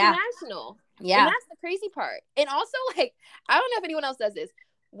 international. Yeah. And that's the crazy part. And also, like, I don't know if anyone else does this.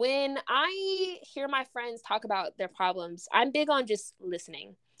 When I hear my friends talk about their problems, I'm big on just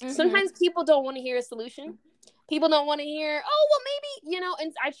listening. Sometimes people don't want to hear a solution. People don't want to hear, oh, well, maybe,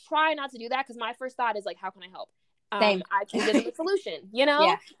 and I try not to do that because my first thought is like, how can I help? Same. I can give them a solution,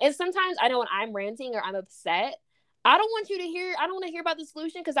 Yeah. And sometimes I know when I'm ranting or I'm upset, I don't want to hear about the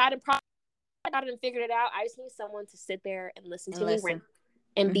solution because I'd probably out and figured it out. I just need someone to sit there and listen to me rant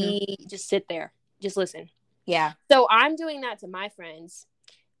and just sit there, just listen. Yeah. So I'm doing that to my friends,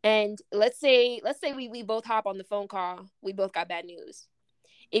 and let's say we both hop on the phone call. We both got bad news.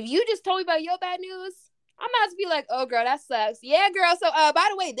 If you just told me about your bad news, I'm about to be like, oh girl, that sucks. Yeah, girl. So by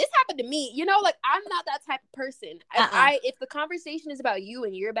the way, this happened to me. Like, I'm not that type of person. If the conversation is about you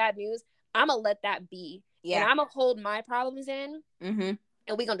and your bad news, I'm gonna let that be. Yeah. And I'm gonna hold my problems in.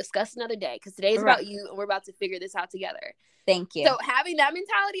 And we're going to discuss another day because today is about you and we're about to figure this out together. Thank you. So having that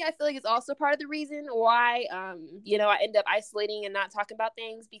mentality, I feel like is also part of the reason why, I end up isolating and not talking about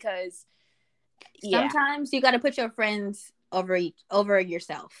things because sometimes you got to put your friends over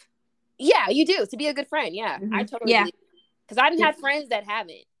yourself. Yeah, you do, to be a good friend. Yeah, I totally believe. Because I've had friends that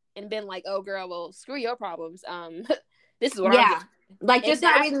haven't and been like, oh girl, well, screw your problems. This is what I'm doing. Like, just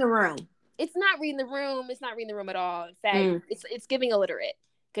not reading the room. It's not reading the room. It's not reading the room at all. In fact, it's giving illiterate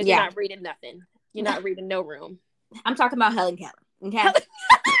because you're not reading nothing. You're not reading no room. I'm talking about Helen Keller. Okay.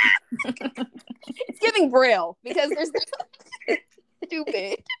 It's giving Braille because there's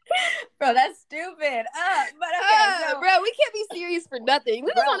stupid. Bro, that's stupid. But okay, bro, we can't be serious for nothing.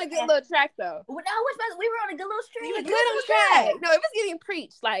 We was on a good little track though. No, we were on a good little streak. We were good on track. No, it was getting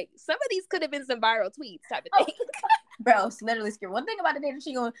preached. Like some of these could have been some viral tweets type of thing. Bro, it's literally scary. One thing about the day that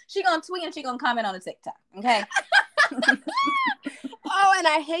she gonna tweet and she gonna comment on a TikTok. Okay. Oh, and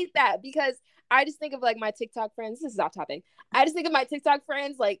I hate that because I just think of like my TikTok friends. This is off topic. I just think of my TikTok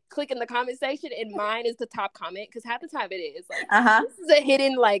friends like click in the comment section and mine is the top comment because half the time it is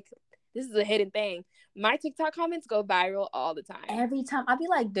like this is a hidden thing. My TikTok comments go viral all the time. Every time I'll be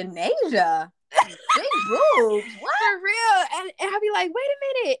like, Denasia, big boobs, what? For real. And I'll be like, wait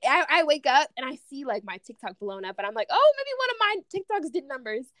a minute. I wake up and I see like my TikTok blown up and I'm like, oh, maybe one of my TikToks did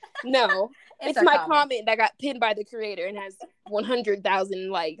numbers. No, it's my comment that got pinned by the creator and has 100,000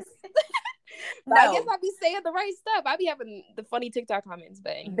 likes. No. I guess I'll be saying the right stuff. I'll be having the funny TikTok comments,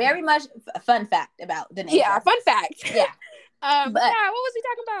 but anyway. Very much a fun fact about Denasia. Yeah, fun fact. Yeah. But yeah, what was we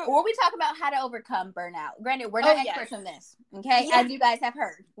talking about? Well, we talking about how to overcome burnout. Granted, we're not experts on this, okay? Yeah. As you guys have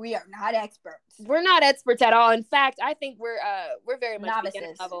heard, we are not experts. We're not experts at all. In fact, I think we're very much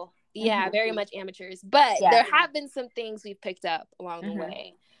novices level. Yeah, very much amateurs. But there have been some things we've picked up along the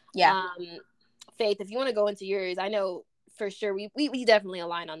way. Yeah. Faith, if you want to go into yours, I know for sure we definitely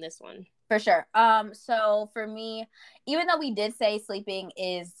align on this one. For sure. So for me, even though we did say sleeping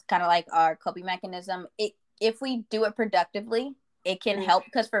is kind of like our coping mechanism, if we do it productively, it can help.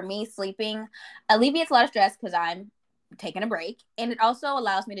 Because for me, sleeping alleviates a lot of stress because I'm taking a break, and it also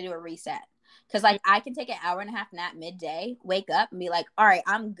allows me to do a reset. Because like I can take an hour and a half nap midday, wake up, and be like, all right,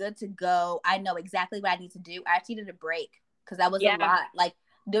 I'm good to go. I know exactly what I need to do. I actually needed a break because that was a lot. Like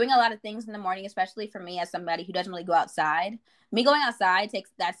doing a lot of things in the morning, especially for me as somebody who doesn't really go outside. Me going outside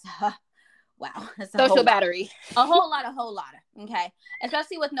wow. That's social battery. A whole lot. Okay.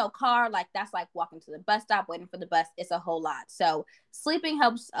 Especially with no car. Like that's like walking to the bus stop, waiting for the bus. It's a whole lot. So sleeping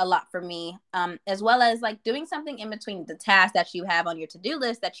helps a lot for me. As well as like doing something in between the tasks that you have on your to-do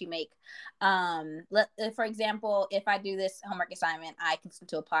list that you make. For example, if I do this homework assignment, I can listen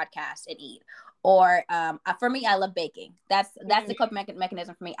to a podcast and eat. Or for me, I love baking. That's the coping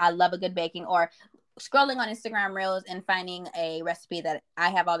mechanism for me. I love a good baking or scrolling on Instagram Reels and finding a recipe that I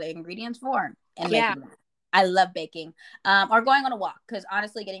have all the ingredients for and making it. I love baking. Or going on a walk because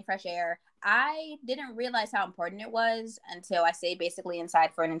honestly, getting fresh air, I didn't realize how important it was until I stayed basically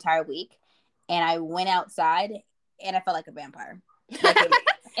inside for an entire week, and I went outside and I felt like a vampire. Like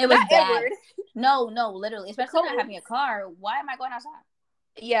it was bad. No, literally, especially not having a car. Why am I going outside?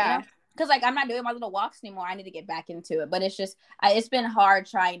 Yeah. You know? Because like I'm not doing my little walks anymore. I need to get back into it, but it's just it's been hard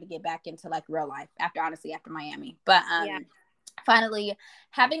trying to get back into like real life after Miami. But finally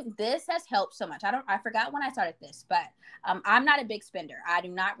having this has helped so much. I forgot when I started this, but I'm not a big spender. I do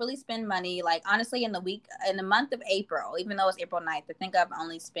not really spend money. Like honestly, in the month of April, even though it's April 9th, I think I've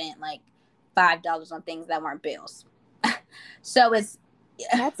only spent like $5 on things that weren't bills. So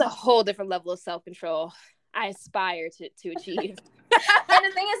that's a whole different level of self-control I aspire to achieve. And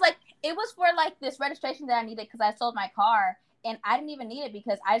the thing is, like, it was for like this registration that I needed because I sold my car and I didn't even need it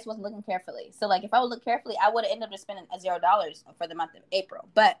because I just wasn't looking carefully. So like if I would look carefully, I would have ended up just spending $0 for the month of April.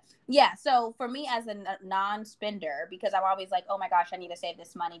 But yeah, so for me as a non-spender, because I'm always like, oh my gosh, I need to save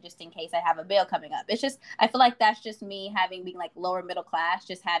this money just in case I have a bill coming up. It's just, I feel like that's just me being like lower middle class,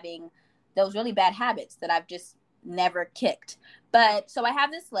 just having those really bad habits that I've just never kicked. But so I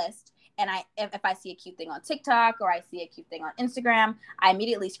have this list. And if I see a cute thing on TikTok or I see a cute thing on Instagram, I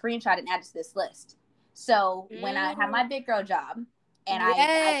immediately screenshot and add it to this list. So when I have my big girl job and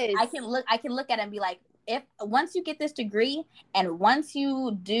I can look at it and be like, once you get this degree and once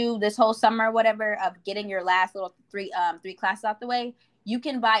you do this whole summer, whatever, of getting your last little three classes out the way, you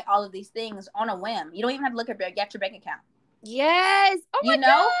can buy all of these things on a whim. You don't even have to look at your bank account. Yes. Oh my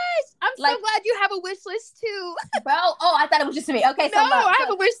gosh. I'm so glad you have a wish list too. Bro. Oh, I thought it was just me. Okay. I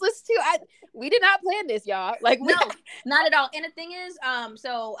have a wish list too. We did not plan this, y'all. Like no, not at all. And the thing is,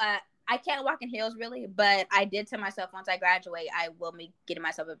 I can't walk in heels really, but I did tell myself once I graduate, I will be getting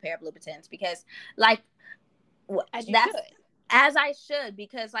myself a pair of Louboutins because like as I should,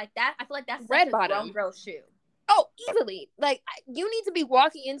 because like that, I feel like that's red such a bottom grown girl shoe. Oh, easily. Like you need to be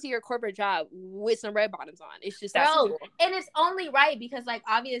walking into your corporate job with some red bottoms on. It's just that simple. And it's only right because like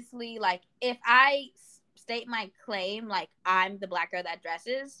obviously like if I state my claim like I'm the black girl that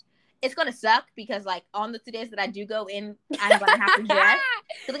dresses, it's gonna suck because like on the 2 days that I do go in, I'm gonna have to dress.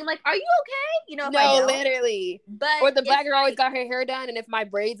 Because I'm like, are you okay? You know, no, literally. But or the black girl always got her hair done, and if my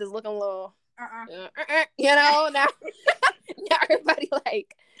braids is looking a little, you know, now everybody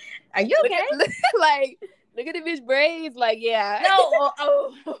like, are you okay? Like. Look at the bitch braids, like yeah. No,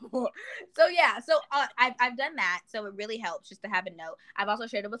 so yeah, so I've done that, so it really helps just to have a note. I've also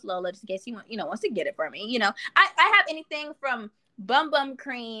shared it with Lola just in case he wants to get it for me. You know, I have anything from bum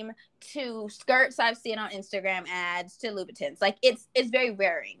cream to skirts I've seen on Instagram ads to Louboutins. Like it's very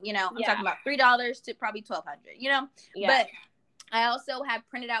varying, you know. I'm talking about $3 to probably $1,200, you know. But I also have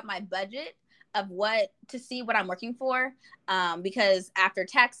printed out my budget of what to see what I'm working for, because after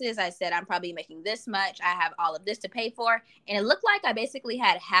taxes, I said I'm probably making this much. I have all of this to pay for, and it looked like I basically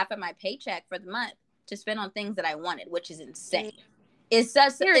had half of my paycheck for the month to spend on things that I wanted, which is insane. It's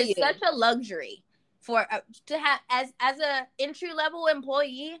such a luxury for to have as a entry level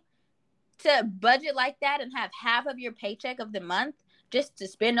employee to budget like that and have half of your paycheck of the month just to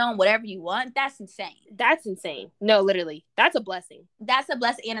spend on whatever you want. That's insane. That's insane. No, literally, that's a blessing. That's a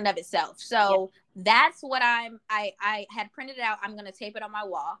blessing in and of itself. So that's what I had printed it out. I'm going to tape it on my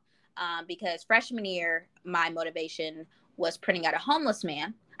wall, because freshman year, my motivation was printing out a homeless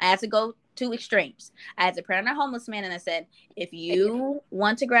man. I had to go to extremes. I had to print out a homeless man, and I said, if you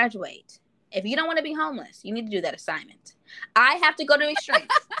want to graduate, if you don't want to be homeless, you need to do that assignment. I have to go to extremes.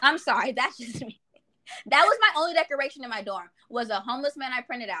 I'm sorry. That's just me. That was my only decoration in my dorm, was a homeless man I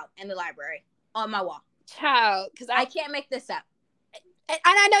printed out in the library on my wall. Child, because I can't make this up. And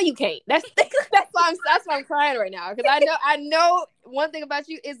I know you can't. That's why I'm crying right now, because I know one thing about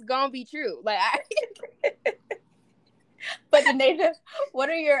you is gonna be true. Like But Denasia, what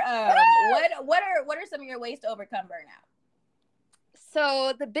are your what are some of your ways to overcome burnout?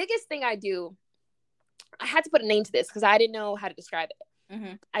 So the biggest thing I do, I had to put a name to this because I didn't know how to describe it.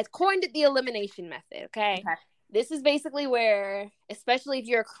 I coined it the elimination method. Okay. This is basically where, especially if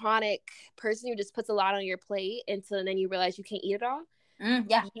you're a chronic person who just puts a lot on your plate until then you realize you can't eat it all.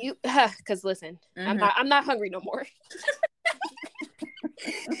 Because listen, I'm not hungry no more.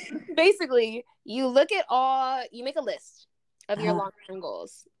 Basically, you make a list of your long-term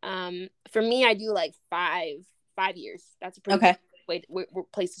goals. For me, I do like 5 years. That's a pretty good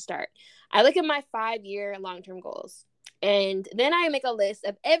place to start. I look at my 5-year long-term goals. And then I make a list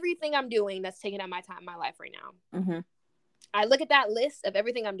of everything I'm doing that's taking up my time in my life right now. I look at that list of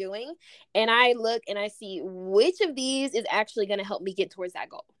everything I'm doing, and I look and I see which of these is actually going to help me get towards that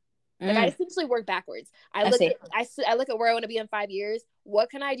goal. Like I essentially work backwards. I look at where I want to be in 5 years. What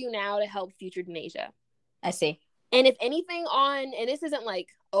can I do now to help future Denasia? I see. And if anything and this isn't like,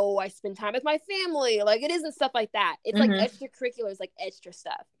 oh, I spend time with my family. Like it isn't stuff like that. It's like extracurriculars, like extra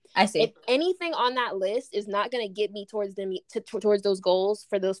stuff. I see. If anything on that list is not going to get me towards those goals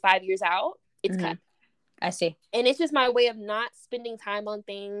for those 5 years out, it's cut. I see. And it's just my way of not spending time on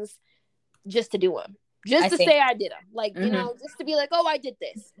things just to do them. Just to say I did them. Like, you know, just to be like, oh, I did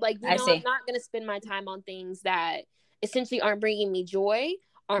this. Like, you know, I'm not going to spend my time on things that essentially aren't bringing me joy,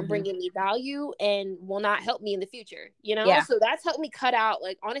 aren't bringing me value, and will not help me in the future, you know? So that's helped me cut out,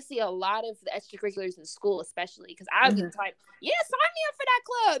 like, honestly, a lot of the extracurriculars in school, especially, because I was the type, sign me up for that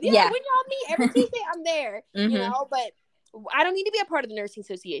club. When y'all meet every Tuesday, I'm there, you know? But I don't need to be a part of the nursing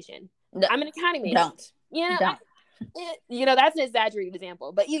association. I'm an accounting major. You know, that's an exaggerated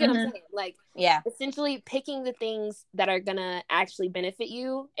example, but you get what I'm saying? Like, essentially picking the things that are going to actually benefit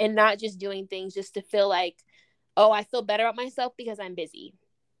you and not just doing things just to feel like, oh, I feel better about myself because I'm busy.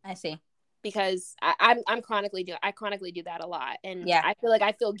 I see. Because I chronically do that a lot. And I feel like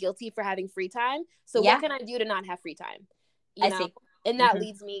I feel guilty for having free time. So what can I do to not have free time? You know? See. And that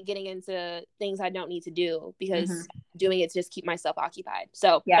leads me getting into things I don't need to do because doing it to just keep myself occupied.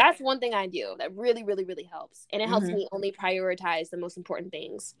 So that's one thing I do that really, really, really helps. And it helps me only prioritize the most important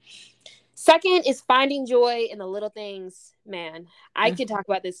things. Second is finding joy in the little things. Man, I could talk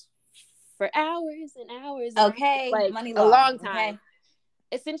about this for hours and hours. Like money long. A long time.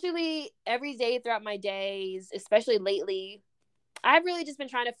 Essentially, every day throughout my days, especially lately, I've really just been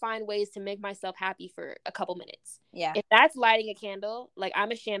trying to find ways to make myself happy for a couple minutes. If that's lighting a candle, like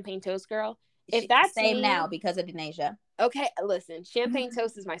I'm a champagne toast girl. If that's same now because of Denasia. Okay, listen, champagne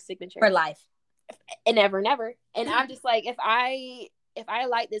toast is my signature for life, and never. And I'm just like, if I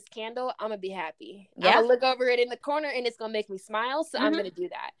light this candle, I'm gonna be happy. I'm gonna look over it in the corner, and it's gonna make me smile. So I'm gonna do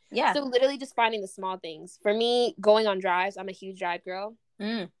that. So literally, just finding the small things. For me, going on drives. I'm a huge drive girl.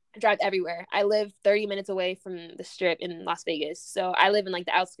 I drive everywhere. I live 30 minutes away from the strip in Las Vegas. So I live in like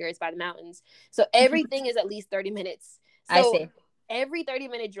the outskirts by the mountains. So everything is at least 30 minutes. So I see. Every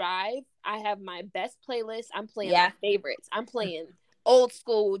 30-minute drive, I have my best playlist. I'm playing my favorites. I'm playing old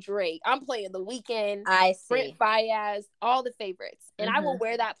school Drake. I'm playing The Weeknd. I see. Brent Faiyaz, all the favorites. And I will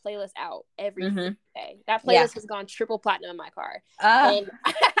wear that playlist out every day. That playlist has gone triple platinum in my car. And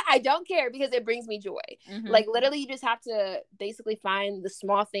I don't care because it brings me joy. Like literally you just have to basically find the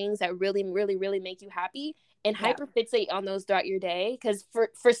small things that really, really, really make you happy and hyperfixate on those throughout your day. Because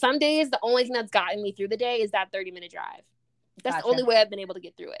for some days, the only thing that's gotten me through the day is that 30-minute drive. That's the only way I've been able to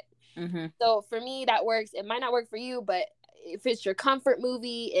get through it. So for me, that works. It might not work for you, but if it's your comfort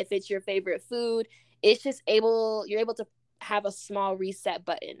movie, if it's your favorite food, it's just you're able to have a small reset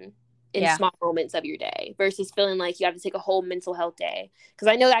button in small moments of your day versus feeling like you have to take a whole mental health day. Because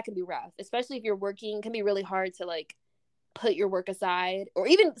I know that can be rough, especially if you're working. It can be really hard to like put your work aside or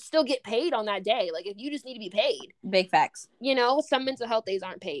even still get paid on that day. Like if you just need to be paid. Big facts. You know, some mental health days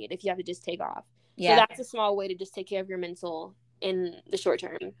aren't paid if you have to just take off. Yeah. So that's a small way to just take care of your mental in the short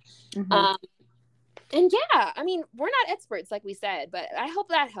term. And yeah, I mean, we're not experts like we said, but I hope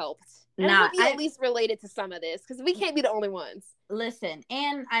that helped. And I hope you at least related to some of this because we can't be the only ones. Listen,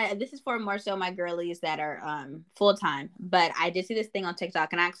 and this is for more so my girlies that are full time. But I did see this thing on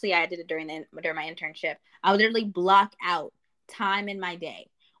TikTok, and actually I did it during my internship. I would literally block out time in my day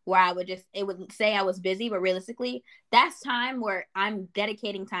where I would it would say I was busy, but realistically, that's time where I'm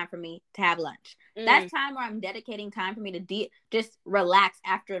dedicating time for me to have lunch. That's time where I'm dedicating time for me to just relax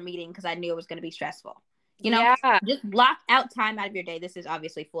after a meeting because I knew it was going to be stressful. You know, just block out time out of your day. This is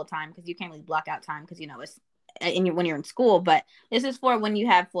obviously full time because you can't really block out time because, you know, it's when you're in school. But this is for when you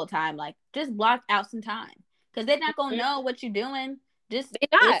have full time. Like, just block out some time because they're not going to know what you're doing. Just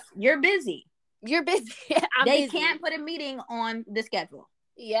you're busy. You're busy. They can't put a meeting on the schedule.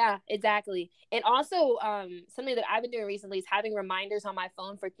 Yeah, exactly. And also, something that I've been doing recently is having reminders on my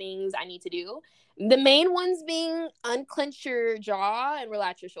phone for things I need to do. The main ones being unclench your jaw and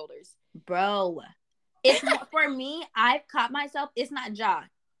relax your shoulders. Bro, it's for me, I've caught myself. It's not jaw.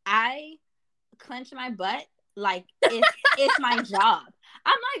 I clench my butt like it's my job.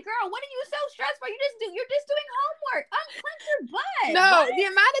 I'm like, girl, what are you so stressed for? You're just doing homework. Unclench your butt. No, the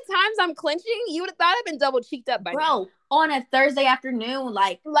amount of times I'm clenching, you would have thought I've been double cheeked up by now. On a Thursday afternoon,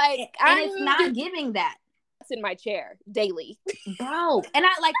 and it's not giving that. It's in my chair daily, bro. And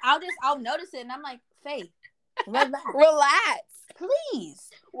I'll notice it, and I'm like, Faith, relax, please.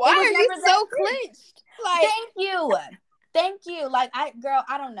 Why are you so clenched? Like, thank you. Like,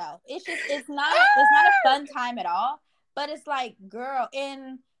 I don't know. It's not a fun time at all. But it's like, girl,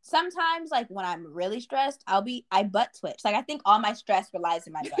 and sometimes, like, when I'm really stressed, I butt twitch. Like, I think all my stress relies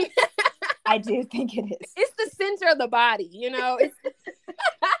in my butt. I do think it is. It's the center of the body, you know? It's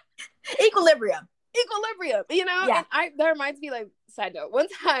equilibrium, you know? Yeah. And that reminds me, like, side note, one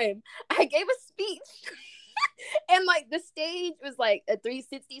time I gave a speech and, like, the stage was, like, a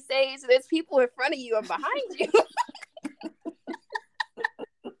 360 stage. So there's people in front of you and behind you.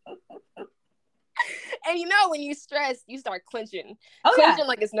 And you know, when you stress, you start clenching. Clenching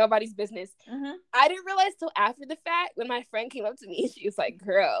like it's nobody's business. Mm-hmm. I didn't realize till after the fact when my friend came up to me and she was like,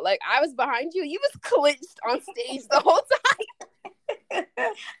 girl, like, I was behind you. You was clenched on stage the whole time.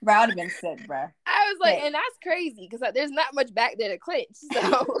 Bro, I would have been sick, bro. I was like, and that's crazy because there's not much back there to clench.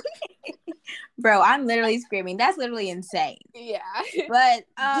 So, bro, I'm literally screaming. That's literally insane. Yeah. But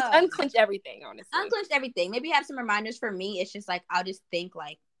just unclench everything, honestly. Unclench everything. Maybe have some reminders for me. It's just like, I'll just think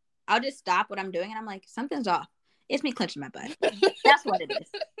like, I'll just stop what I'm doing and I'm like, something's off. It's me clenching my butt. That's what it is.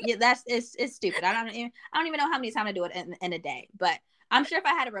 Yeah, it's stupid. I don't even know how many times I do it in a day. But I'm sure if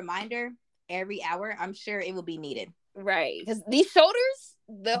I had a reminder every hour, I'm sure it would be needed. Right. Because these shoulders,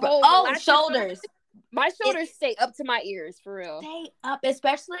 shoulders. My shoulders stay up to my ears for real. Stay up,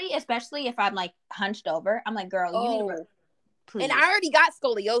 especially if I'm like hunched over. I'm like, girl, you need to please. And I already got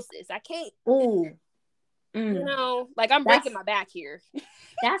scoliosis. I can't. Ooh. You know, like I'm breaking my back here.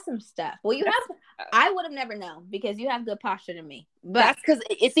 That's some stuff. Well, I would have never known because you have good posture to me. But that's because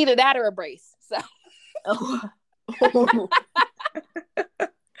it's either that or a brace. So,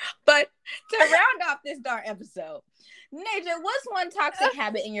 but to round off this darn episode, Naja, what's one toxic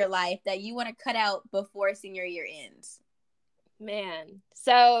habit in your life that you want to cut out before senior year ends? Man,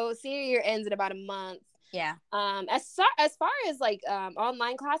 so senior year ends in about a month. Yeah. As far as like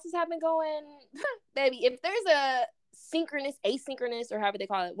online classes have been going, baby, if there's a synchronous, asynchronous, or however they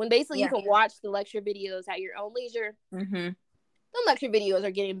call it, when basically you can watch the lecture videos at your own leisure, the lecture videos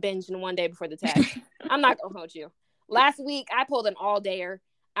are getting binged in one day before the test. I'm not gonna hold you. Last week I pulled an all-dayer.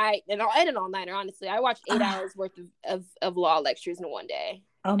 And an all-nighter, honestly. I watched 8 hours worth of law lectures in one day.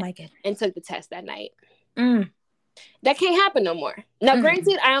 Oh my goodness. And took the test that night. That can't happen no more. Now,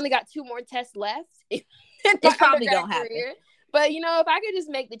 granted, I only got 2 more tests left. It probably don't happen. But, you know, if I could just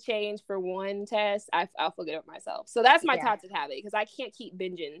make the change for one test, I'll forget it myself. So that's my toxic habit because I can't keep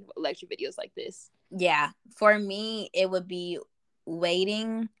binging lecture videos like this. Yeah. For me, it would be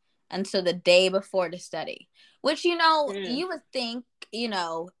waiting until the day before to study. Which, you know, you would think, you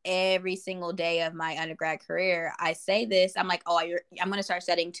know, every single day of my undergrad career, I say this. I'm like, I'm going to start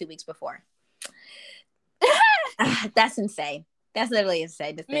studying 2 weeks before. That's insane. That's literally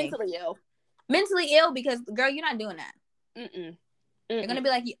insane to think. Mentally ill because, girl, you're not doing that. You're going to be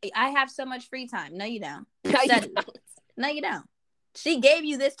like, I have so much free time. No, you don't. No, you don't. She gave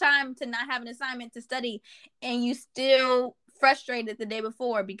you this time to not have an assignment to study, and you still frustrated the day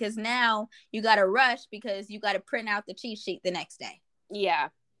before because now you got to rush because you got to print out the cheat sheet the next day. Yeah.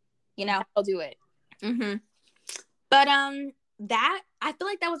 You know? I'll do it. Mm-hmm. But that, I feel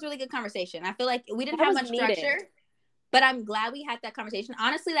like that was a really good conversation. I feel like we didn't have much structure, but I'm glad we had that conversation.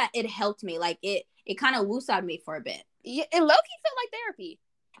 Honestly, that it helped me. Like it kind of woosawed me for a bit. Yeah, it low-key felt like therapy.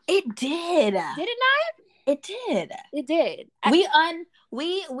 It did. Did it not? It did. It did. We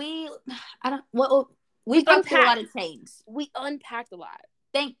broke through a lot of chains. We unpacked a lot.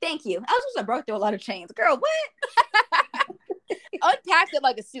 Thank you. I was supposed to broke through a lot of chains. Girl, what? Unpacked it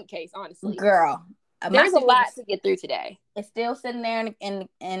like a suitcase, honestly. Girl. There's a lot to get through today. It's still sitting there in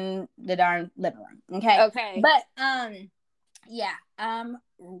the darn living room. Okay. Okay. But yeah.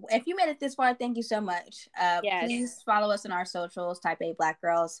 If you made it this far, thank you so much. Yes. Please follow us on our socials, Type A Black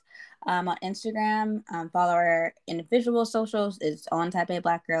Girls. On Instagram, follow our individual socials. It's on Type A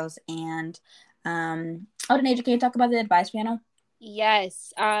Black Girls. And Denasia, can you talk about the advice panel?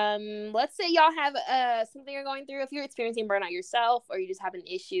 Yes. Let's say y'all have something you're going through. If you're experiencing burnout yourself, or you just have an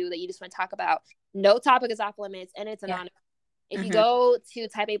issue that you just want to talk about, no topic is off limits, and it's anonymous. Yeah. If you go to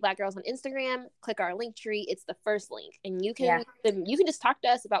Type A Black Girls on Instagram, click our link tree. It's the first link, and you can just talk to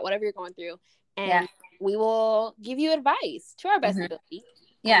us about whatever you're going through, and we will give you advice to our best ability.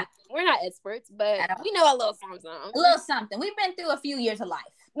 Yeah, we're not experts, but we know a little something. A little something. We've been through a few years of life.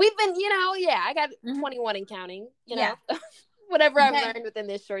 We've been, I got 21 and counting. Whatever I've learned within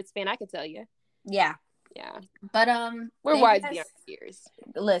this short span, I can tell you. Yeah. But we're wise beyond years.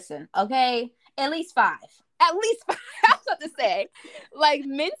 Listen, okay, at least 5. At least 5. I was about to say, like,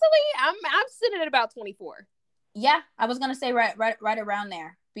 mentally, I'm sitting at about 24. Yeah, I was gonna say right around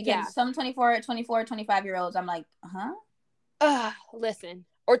there, because some 24, 25-year-olds, I'm like, listen,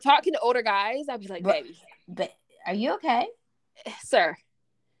 or talking to older guys, I'd be like, baby, are you okay, sir?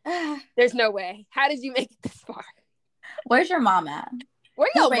 There's no way. How did you make it this far? Where's your mom at? Where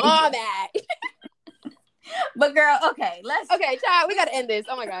your mom at? But girl, okay, child, we gotta end this.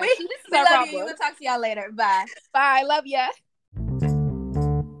 Oh my gosh, we love you. We'll talk to y'all later. Bye. Bye. Love ya.